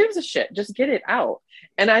 Like, who gives a shit? Just get it out.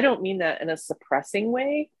 And I don't mean that in a suppressing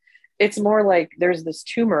way. It's more like there's this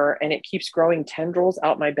tumor and it keeps growing tendrils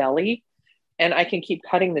out my belly and I can keep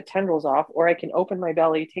cutting the tendrils off, or I can open my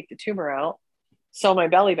belly, take the tumor out, sew my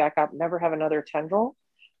belly back up, never have another tendril.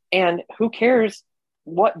 And who cares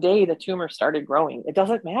what day the tumor started growing? It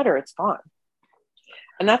doesn't matter. It's gone.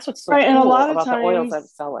 And that's what's so cool and a lot of about times, the oils and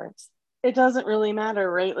accelerants. It doesn't really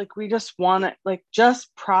matter, right? Like we just want it, like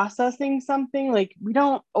just processing something. Like we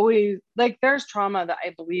don't always, like there's trauma that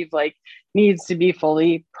I believe like needs to be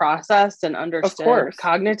fully processed and understood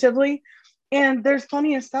cognitively. And there's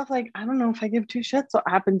plenty of stuff like, I don't know if I give 2 shits what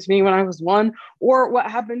happened to me when I was 1 or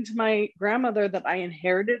what happened to my grandmother that I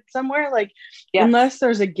inherited somewhere. Like, unless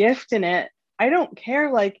there's a gift in it, I don't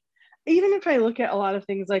care. Like, even if I look at a lot of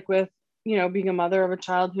things like with, you know, being a mother of a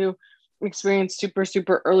child who experienced super,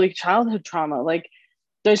 super early childhood trauma, like,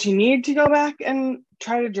 does she need to go back and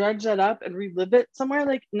try to dredge that up and relive it somewhere?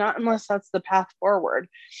 Like, not unless that's the path forward.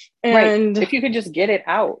 And if you could just get it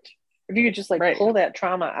out, if you could just like pull that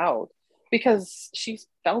trauma out, because she's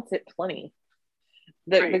felt it plenty.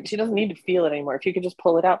 That she doesn't need to feel it anymore. If you could just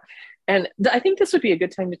pull it out. And I think this would be a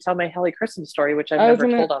good time to tell my Helly Christmas story, which I've never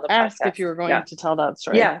told on the podcast. If you were going to tell that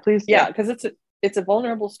story. Yeah, please. Yeah, because it's a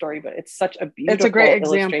vulnerable story, but it's such a beautiful It's a great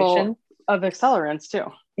example of accelerants too.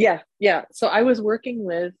 Yeah. So I was working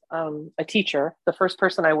with a teacher, the first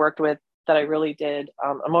person I worked with that I really did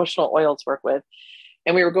emotional oils work with.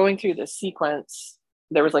 And we were going through this sequence.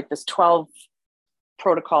 There was like this 12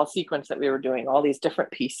 protocol sequence that we were doing, all these different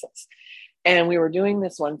pieces. And we were doing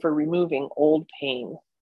this one for removing old pain.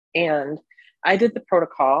 And I did the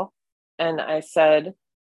protocol and I said,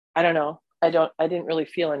 I don't know. I didn't really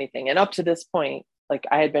feel anything. And up to this point, like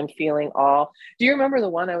I had been feeling do you remember the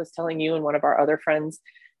one I was telling you and one of our other friends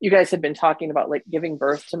you guys had been talking about like giving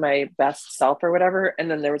birth to my best self or whatever. And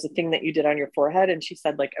then there was a thing that you did on your forehead. And she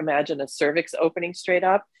said, like, imagine a cervix opening straight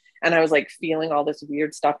up. And I was like feeling all this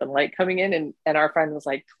weird stuff and light coming in. And our friend was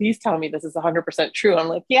like, please tell me this is 100% true. I'm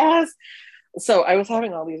like, yes. So I was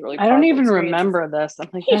having all these really I don't even remember this. I'm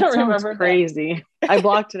like, that sounds crazy. I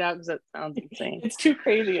blocked it out because it sounds insane. It's too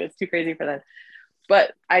crazy. It's too crazy for them.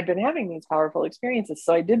 But I'd been having these powerful experiences.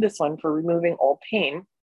 So I did this one for removing old pain.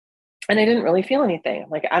 And I didn't really feel anything. I'm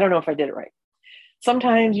like, I don't know if I did it right.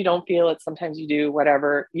 Sometimes you don't feel it. Sometimes you do,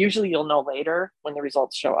 whatever. Usually you'll know later when the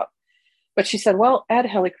results show up. But she said, well, add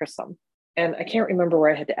helichrysum. And I can't remember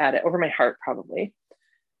where I had to add it, over my heart probably.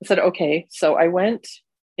 I said, okay. So I went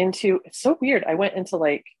into, it's so weird. I went into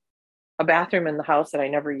like a bathroom in the house that I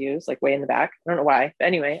never used, like way in the back. I don't know why. But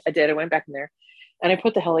anyway, I did. I went back in there and I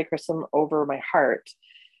put the helichrysum over my heart.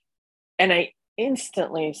 And I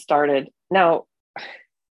instantly started. Now,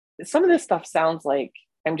 some of this stuff sounds like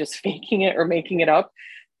I'm just faking it or making it up,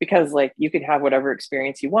 because like you can have whatever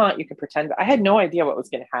experience you want. You can pretend, but I had no idea what was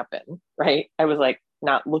going to happen. Right. I was like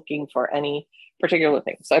not looking for any particular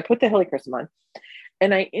thing. So I put the helichrysum on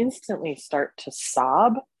and I instantly start to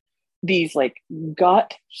sob, these like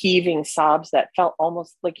gut heaving sobs that felt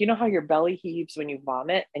almost like, you know how your belly heaves when you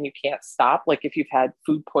vomit and you can't stop, like if you've had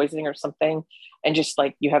food poisoning or something, and just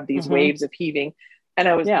like you have these waves of heaving. And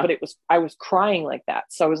I was, I was crying like that.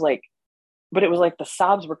 So I was like, but it was like the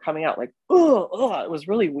sobs were coming out like, oh, it was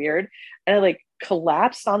really weird. And I like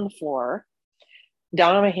collapsed on the floor,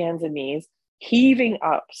 down on my hands and knees, heaving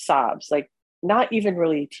up sobs, like not even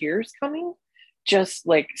really tears coming, just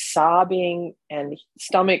like sobbing and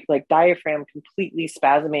stomach, like diaphragm completely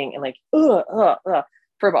spasming and like,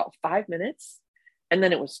 for about 5 minutes. And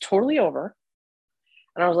then it was totally over.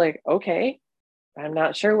 And I was like, okay, I'm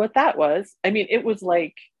not sure what that was. I mean, it was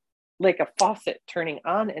like a faucet turning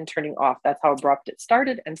on and turning off. That's how abrupt it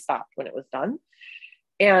started and stopped when it was done.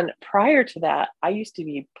 And prior to that, I used to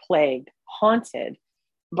be plagued, haunted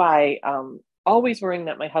by always worrying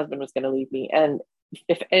that my husband was going to leave me. And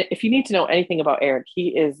if you need to know anything about Eric, he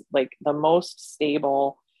is like the most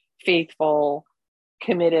stable, faithful,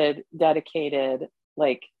 committed, dedicated,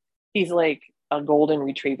 like he's like a golden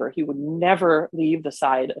retriever. He would never leave the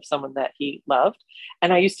side of someone that he loved.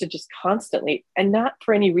 And I used to just constantly, and not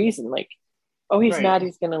for any reason, like, oh, he's mad,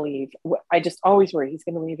 he's going to leave. I just always worry, he's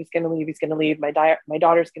going to leave, he's going to leave, he's going to leave. My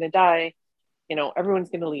daughter's going to die. You know, everyone's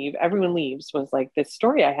going to leave. Everyone leaves was like this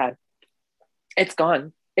story I had. It's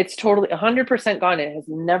gone. It's totally 100% gone. It has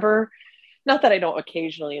never, not that I don't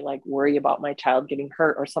occasionally like worry about my child getting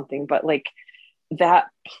hurt or something, but like that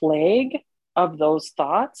plague of those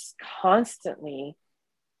thoughts constantly,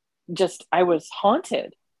 just, I was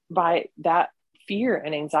haunted by that fear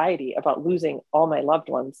and anxiety about losing all my loved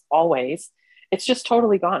ones always. It's just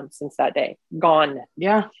totally gone since that day. Gone.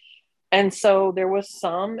 Yeah. And so there was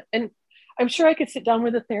some, and I'm sure I could sit down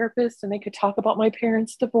with a therapist and they could talk about my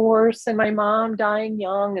parents' divorce and my mom dying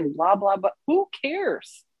young and blah, blah, but who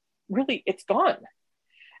cares? Really, it's gone.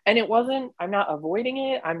 And it wasn't, I'm not avoiding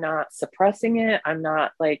it. I'm not suppressing it. I'm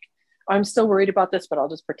not like, I'm still worried about this, but I'll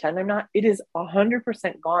just pretend I'm not. It is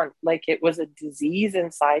 100% gone. Like it was a disease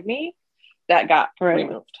inside me that got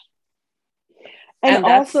removed. And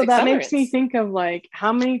also that makes me think of like,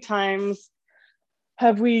 how many times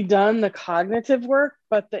have we done the cognitive work,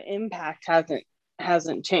 but the impact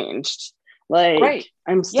hasn't changed? Like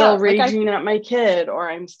I'm still raging at my kid, or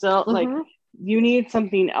I'm still like, you need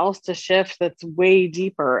something else to shift that's way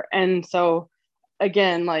deeper. And so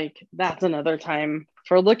again, like that's another time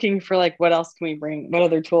for looking for like, what else can we bring? What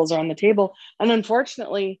other tools are on the table? And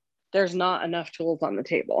unfortunately, there's not enough tools on the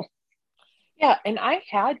table. Yeah. And I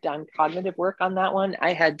had done cognitive work on that one.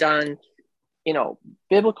 I had done, you know,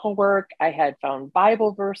 biblical work. I had found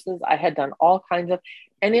Bible verses. I had done all kinds of,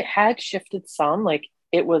 and it had shifted some, like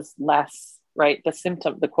it was less, right?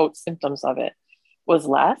 The quote symptoms of it was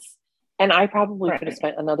less. And I probably could have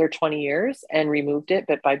spent another 20 years and removed it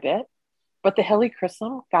bit by bit. But the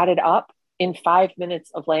helichrysum got it up in 5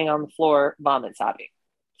 minutes of laying on the floor, vomit sobbing.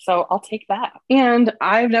 So I'll take that. And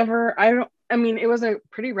I mean, it was a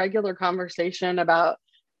pretty regular conversation about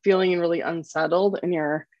feeling really unsettled in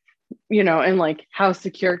your, you know, and like, how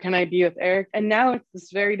secure can I be with Eric? And now it's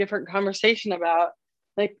this very different conversation about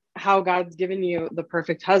like how God's given you the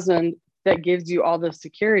perfect husband that gives you all the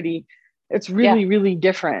security. It's really, really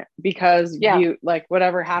different because you like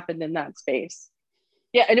whatever happened in that space.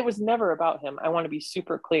 Yeah. And it was never about him. I want to be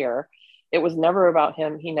super clear. It was never about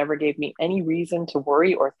him. He never gave me any reason to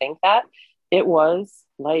worry or think that. It was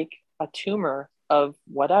like a tumor of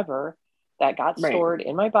whatever that got stored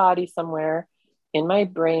in my body somewhere, in my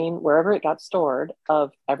brain, wherever it got stored,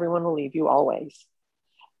 of everyone will leave you always.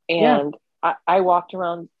 Yeah. And I walked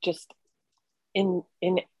around just in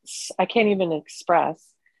I can't even express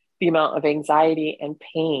the amount of anxiety and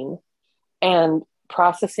pain, and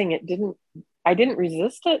processing it didn't I didn't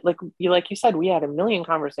resist it. Like you said, we had a million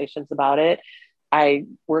conversations about it. I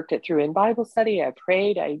worked it through in Bible study. I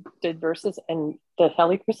prayed, I did verses, and the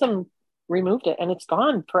helichrysum removed it, and it's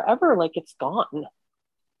gone forever. Like, it's gone.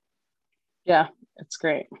 Yeah, it's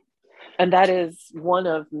great. And that is one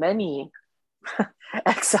of many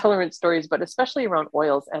accelerant stories, but especially around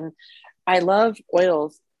oils. And I love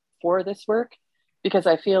oils for this work because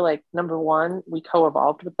I feel like, number one, we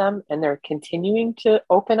co-evolved with them and they're continuing to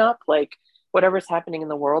open up. Like, whatever's happening in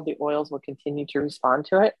the world, the oils will continue to respond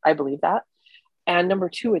to it. I believe that. And number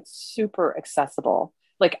two, it's super accessible.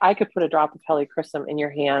 Like, I could put a drop of helichrysum in your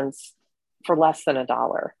hands for less than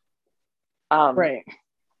 $1. Right.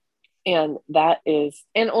 And that is,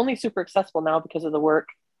 and only super accessible now because of the work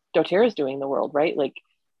doTERRA is doing in the world, right? Like,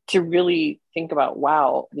 to really think about,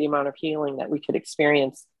 wow, the amount of healing that we could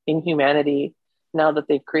experience in humanity now that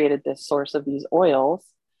they've created this source of these oils.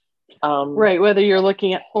 Right. Whether you're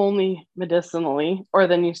looking at only medicinally, or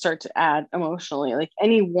then you start to add emotionally, like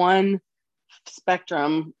any one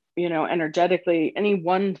spectrum, energetically, any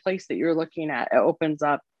one place that you're looking at, it opens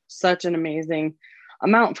up such an amazing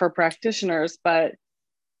amount for practitioners. But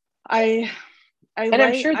I'm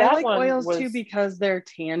sure I like oils too because they're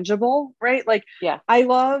tangible, right? Like, yeah,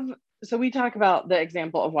 so we talk about the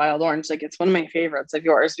example of wild orange. Like, it's one of my favorites of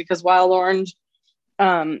yours because wild orange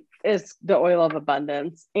is the oil of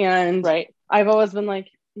abundance. And right. I've always been like,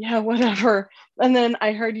 yeah, whatever. And then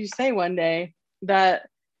I heard you say one day that,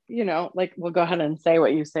 like, we'll go ahead and say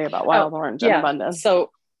what you say about wild orange and abundance.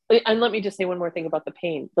 So, and let me just say one more thing about the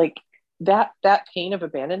pain. Like, that pain of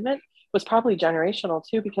abandonment was probably generational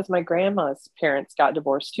too, because my grandma's parents got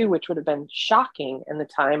divorced too, which would have been shocking in the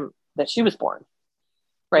time that she was born.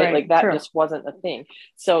 Right. Like, that just wasn't a thing.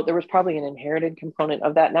 So there was probably an inherited component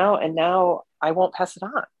of that now, and now I won't pass it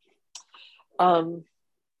on.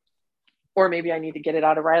 Or maybe I need to get it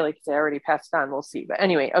out of Riley because I already passed it on. We'll see. But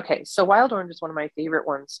anyway, okay. So wild orange is one of my favorite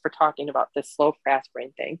ones for talking about this slow, fast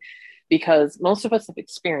brain thing, because most of us have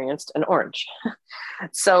experienced an orange.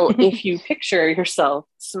 So if you picture yourself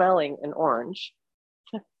smelling an orange,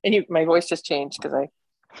 and my voice just changed because I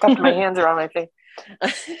cupped my hands around my face.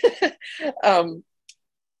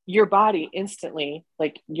 Your body instantly,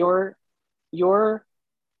 like your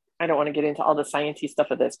I don't want to get into all the sciencey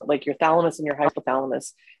stuff of this, but like your thalamus and your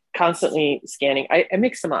hypothalamus constantly scanning. I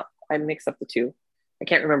mix them up. I mix up the two. I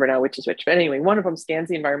can't remember now which is which, but anyway, one of them scans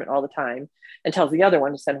the environment all the time and tells the other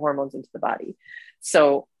one to send hormones into the body.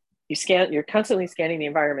 So you're constantly scanning the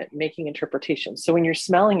environment, making interpretations. So when you're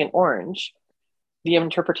smelling an orange, the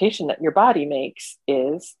interpretation that your body makes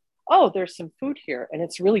is, oh, there's some food here and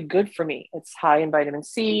it's really good for me. It's high in vitamin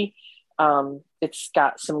C. It's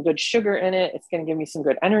got some good sugar in it. It's going to give me some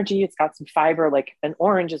good energy. It's got some fiber. Like, an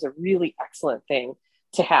orange is a really excellent thing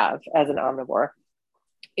to have as an omnivore.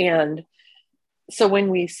 And so when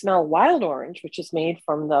we smell wild orange, which is made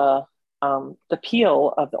from the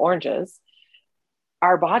peel of the oranges,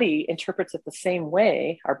 our body interprets it the same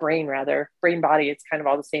way, our brain body, it's kind of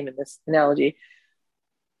all the same in this analogy,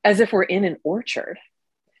 as if we're in an orchard.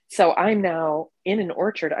 So I'm now in an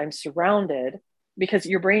orchard, I'm surrounded, because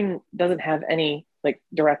your brain doesn't have any like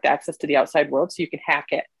direct access to the outside world, so you can hack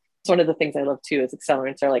it. It's one of the things I love too, is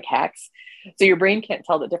accelerants are like hacks. So your brain can't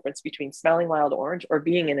tell the difference between smelling wild orange or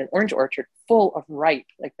being in an orange orchard full of like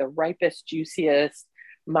the ripest, juiciest,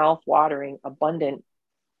 mouth-watering, abundant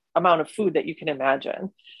amount of food that you can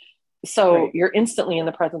imagine. So You're instantly in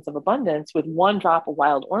the presence of abundance with one drop of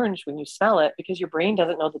wild orange when you smell it, because your brain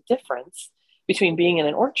doesn't know the difference between being in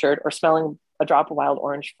an orchard or smelling a drop of wild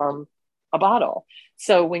orange from a bottle.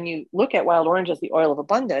 So when you look at wild orange as the oil of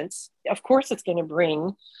abundance, of course it's going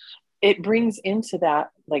to brings into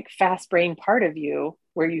that like fast brain part of you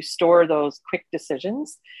where you store those quick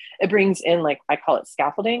decisions. It brings in, like, I call it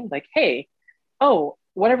scaffolding, like, hey, oh,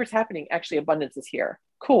 whatever's happening, actually abundance is here.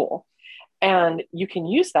 Cool. And you can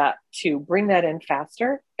use that to bring that in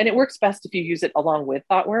faster. And it works best if you use it along with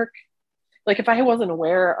thought work. Like, if I wasn't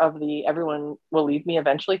aware of the everyone will leave me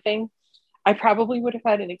eventually thing, I probably would have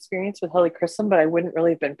had an experience with helichrysum, but I wouldn't really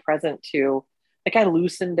have been present to, like, I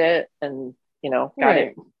loosened it and, got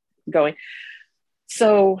it going.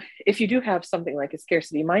 So if you do have something like a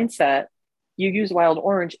scarcity mindset, you use wild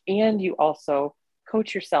orange, and you also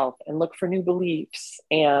coach yourself and look for new beliefs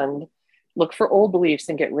and look for old beliefs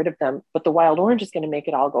and get rid of them. But the wild orange is going to make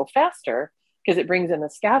it all go faster, because it brings in the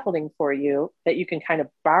scaffolding for you that you can kind of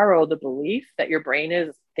borrow the belief that your brain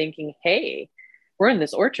is thinking, hey, we're in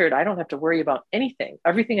this orchard. I don't have to worry about anything.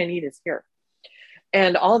 Everything I need is here.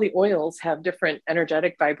 And all the oils have different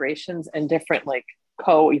energetic vibrations and different like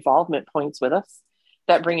co-evolvement points with us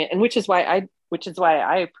that bring it. And which is why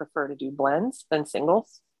I prefer to do blends than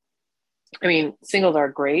singles. I mean, singles are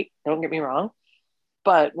great, don't get me wrong.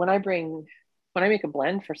 But when I make a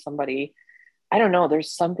blend for somebody, I don't know,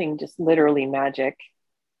 there's something just literally magic.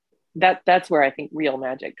 That's where I think real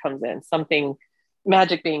magic comes in. Something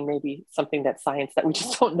magic being maybe something that's science that we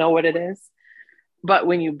just don't know what it is. But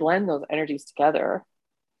when you blend those energies together,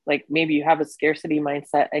 like maybe you have a scarcity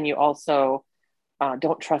mindset and you also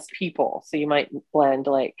don't trust people. So you might blend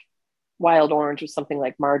like wild orange with something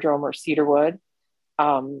like marjoram or cedarwood.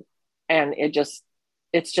 And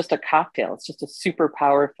it's just a cocktail. It's just a super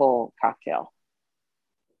powerful cocktail.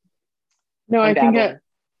 No,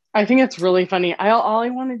 I think it's really funny. All I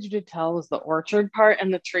wanted you to tell was the orchard part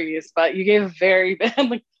and the trees, but you gave a very I'm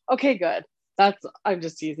like, okay, good. I'm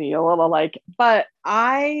just teasing you a little, like, but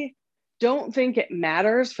I don't think it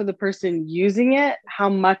matters for the person using it how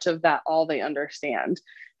much of that all they understand.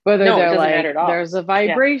 Whether No, it they're doesn't like, matter at all. there's a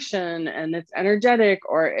vibration and it's energetic,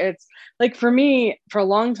 or it's like, for me, for a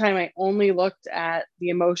long time, I only looked at the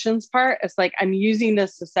emotions part. It's like, I'm using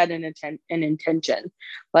this to set an intention.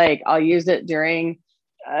 Like, I'll use it during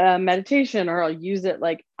meditation, or I'll use it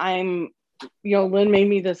like Lynn made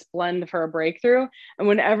me this blend for a breakthrough. And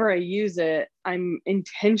whenever I use it, I'm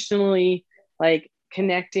intentionally like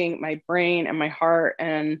connecting my brain and my heart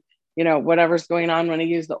and whatever's going on when I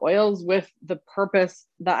use the oils with the purpose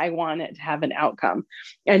that I want it to have an outcome.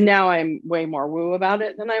 And now I'm way more woo about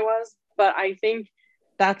it than I was, but I think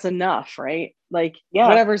that's enough, right? Like,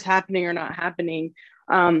 whatever's happening or not happening,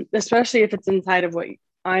 especially if it's inside of what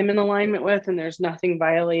I'm in alignment with, and there's nothing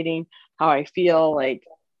violating how I feel, like,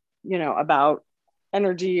 about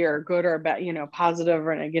energy or good or bad, positive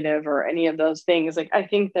or negative or any of those things. Like, I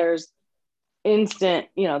think there's instant,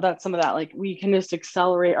 that's some of that, like, we can just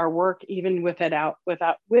accelerate our work even with it out,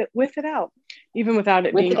 even without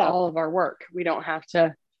it being all of our work. We don't have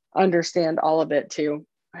to understand all of it to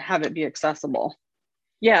have it be accessible.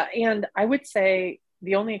 Yeah. And I would say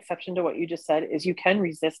the only exception to what you just said is you can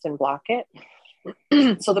resist and block it.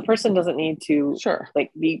 So the person doesn't need to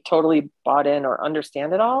like be totally bought in or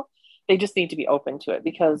understand it all. They just need to be open to it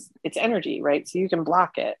because it's energy, right? So you can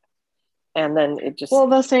block it. And then it just... Well,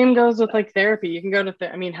 the same goes with like therapy. You can go to,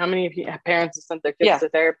 how many of you parents have sent their kids to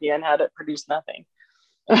therapy and had it produce nothing?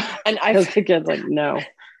 And the kids like, no.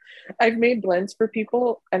 I've made blends for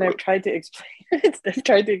people and I've tried to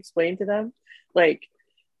explain to them, like,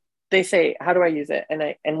 they say, how do I use it?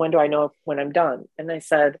 And when do I know when I'm done? And I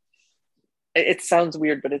said, it sounds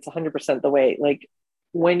weird, but it's 100% the way. Like,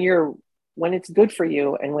 when it's good for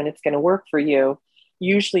you and when it's going to work for you,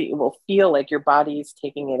 usually it will feel like your body's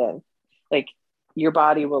taking it in. Like, your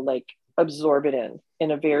body will like absorb it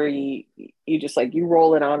in a very, you just like, you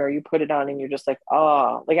roll it on or you put it on and you're just like,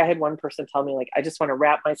 oh, like I had one person tell me, like, I just want to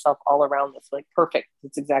wrap myself all around this. Like, perfect.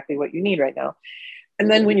 It's exactly what you need right now. And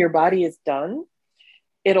then when your body is done,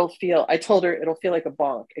 I told her it'll feel like a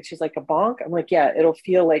bonk. And she's like, a bonk? I'm like, yeah, it'll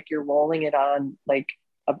feel like you're rolling it on like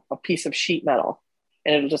a piece of sheet metal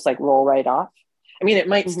and it'll just like roll right off. I mean, it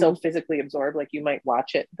might still physically absorb, like you might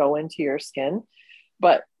watch it go into your skin,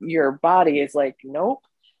 but your body is like, nope.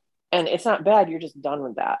 And it's not bad. You're just done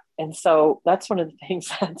with that. And so that's one of the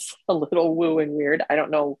things that's a little woo and weird. I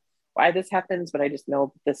don't know why this happens, but I just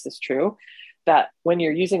know that this is true, that when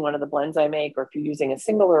you're using one of the blends I make, or if you're using a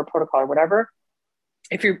single or a protocol or whatever,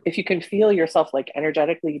 if you can feel yourself like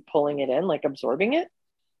energetically pulling it in, like absorbing it,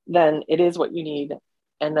 then it is what you need.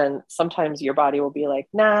 And then sometimes your body will be like,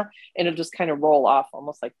 nah, and it'll just kind of roll off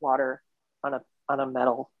almost like water on a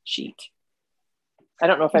metal sheet. I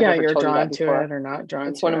don't know if I've ever told you that before. It or not drawn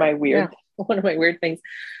it's to one it. of my weird one of my weird things.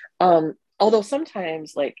 Although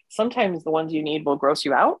sometimes the ones you need will gross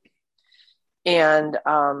you out, and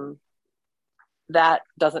that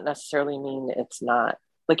doesn't necessarily mean it's not,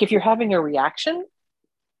 like, if you're having a reaction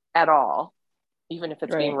at all, even if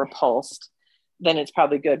it's being repulsed, then it's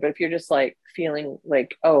probably good. But if you're just like feeling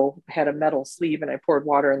like, oh, I had a metal sleeve and I poured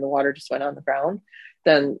water and the water just went on the ground,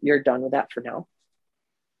 then you're done with that for now.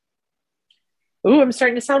 Ooh, I'm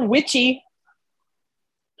starting to sound witchy.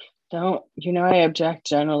 Don't, I object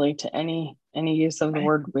generally to any use of the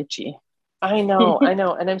word witchy. I know.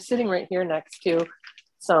 And I'm sitting right here next to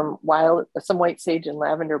some white sage and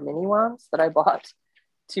lavender mini wands that I bought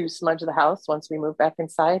to smudge the house once we move back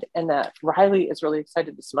inside, and that Riley is really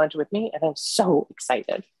excited to smudge with me, and I'm so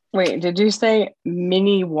excited. Wait, did you say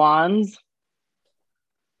mini wands?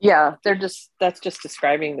 Yeah, that's just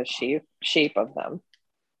describing the shape of them.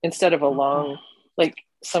 Instead of a long, like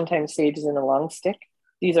sometimes sage is in a long stick,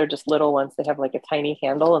 these are just little ones that have like a tiny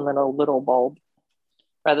handle and then a little bulb.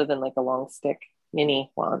 rather than like a long stick,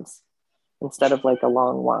 mini wands instead of like a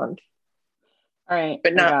long wand. All right.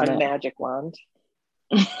 But not a magic wand.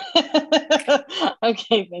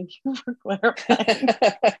 Okay, thank you for clarifying.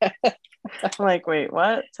 I'm like, wait,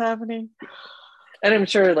 what's happening? And I'm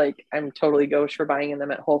sure like I'm totally gauche for buying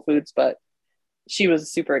them at Whole Foods, but she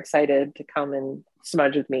was super excited to come and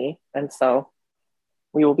smudge with me. And so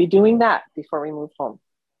we will be doing that before we move home.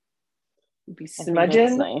 We'll be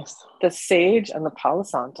smudging the sage and the Palo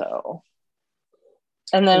Santo.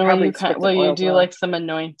 And then will you do like some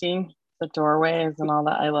anointing, the doorways and all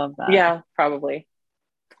that? I love that. Yeah, probably.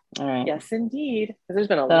 All right. Yes, indeed. Because there's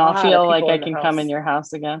been a lot. Then I'll feel like I can house. come in your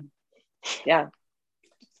house again. Yeah.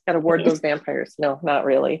 Got to ward those vampires. No, not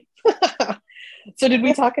really. So did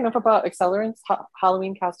we talk enough about accelerants,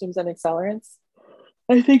 Halloween costumes and accelerants?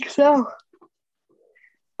 I think so.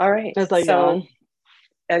 All right. As I yawn.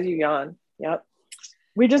 As you yawn. Yep.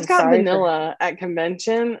 We just got vanilla at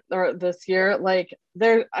convention or this year. Like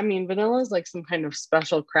vanilla is like some kind of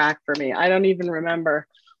special crack for me. I don't even remember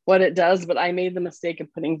what it does, but I made the mistake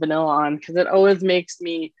of putting vanilla on because it always makes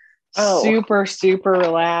me super, super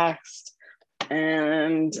relaxed.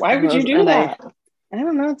 And why would you do that? I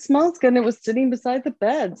don't know. It smells good. And it was sitting beside the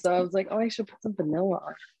bed. So I was like, oh, I should put some vanilla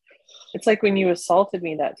on. It's like when you assaulted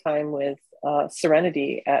me that time with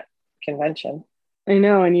Serenity at convention. I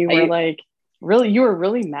know. And you were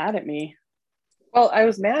really mad at me. Well, I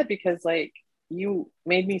was mad because like you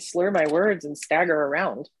made me slur my words and stagger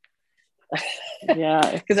around. Yeah.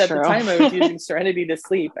 Because at the time I was using Serenity to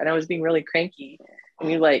sleep and I was being really cranky. And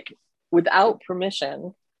you like, without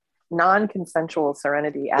permission, non-consensual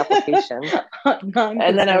Serenity application.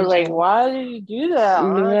 And then I was like, why did you do that?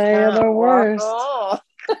 They're the worst.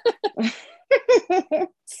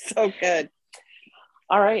 So good.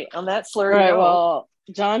 All right. On that slurry. All right, well,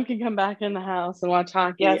 John can come back in the house and watch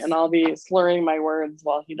hockey, and I'll be slurring my words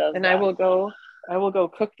while he does. And that. I will go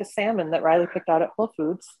cook the salmon that Riley picked out at Whole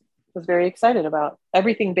Foods. Was very excited about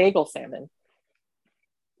everything bagel salmon.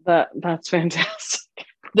 That's fantastic.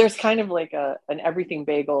 There's kind of like an everything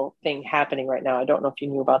bagel thing happening right now. I don't know if you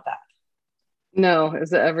knew about that. No,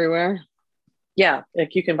 is it everywhere? Yeah,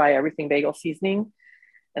 like you can buy everything bagel seasoning,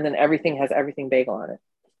 and then everything has everything bagel on it.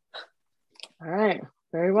 All right,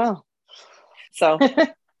 very well. So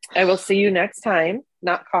I will see you next time,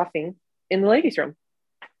 not coughing, in the ladies' room.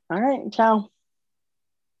 All right, ciao.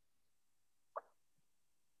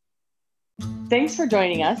 Thanks for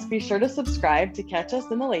joining us. Be sure to subscribe to catch us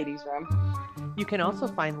in the ladies' room. You can also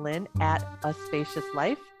find Lynn at A Spacious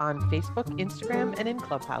Life on Facebook, Instagram, and in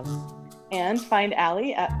Clubhouse. And find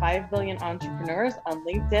Allie at 5 Billion Entrepreneurs on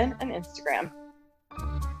LinkedIn and Instagram.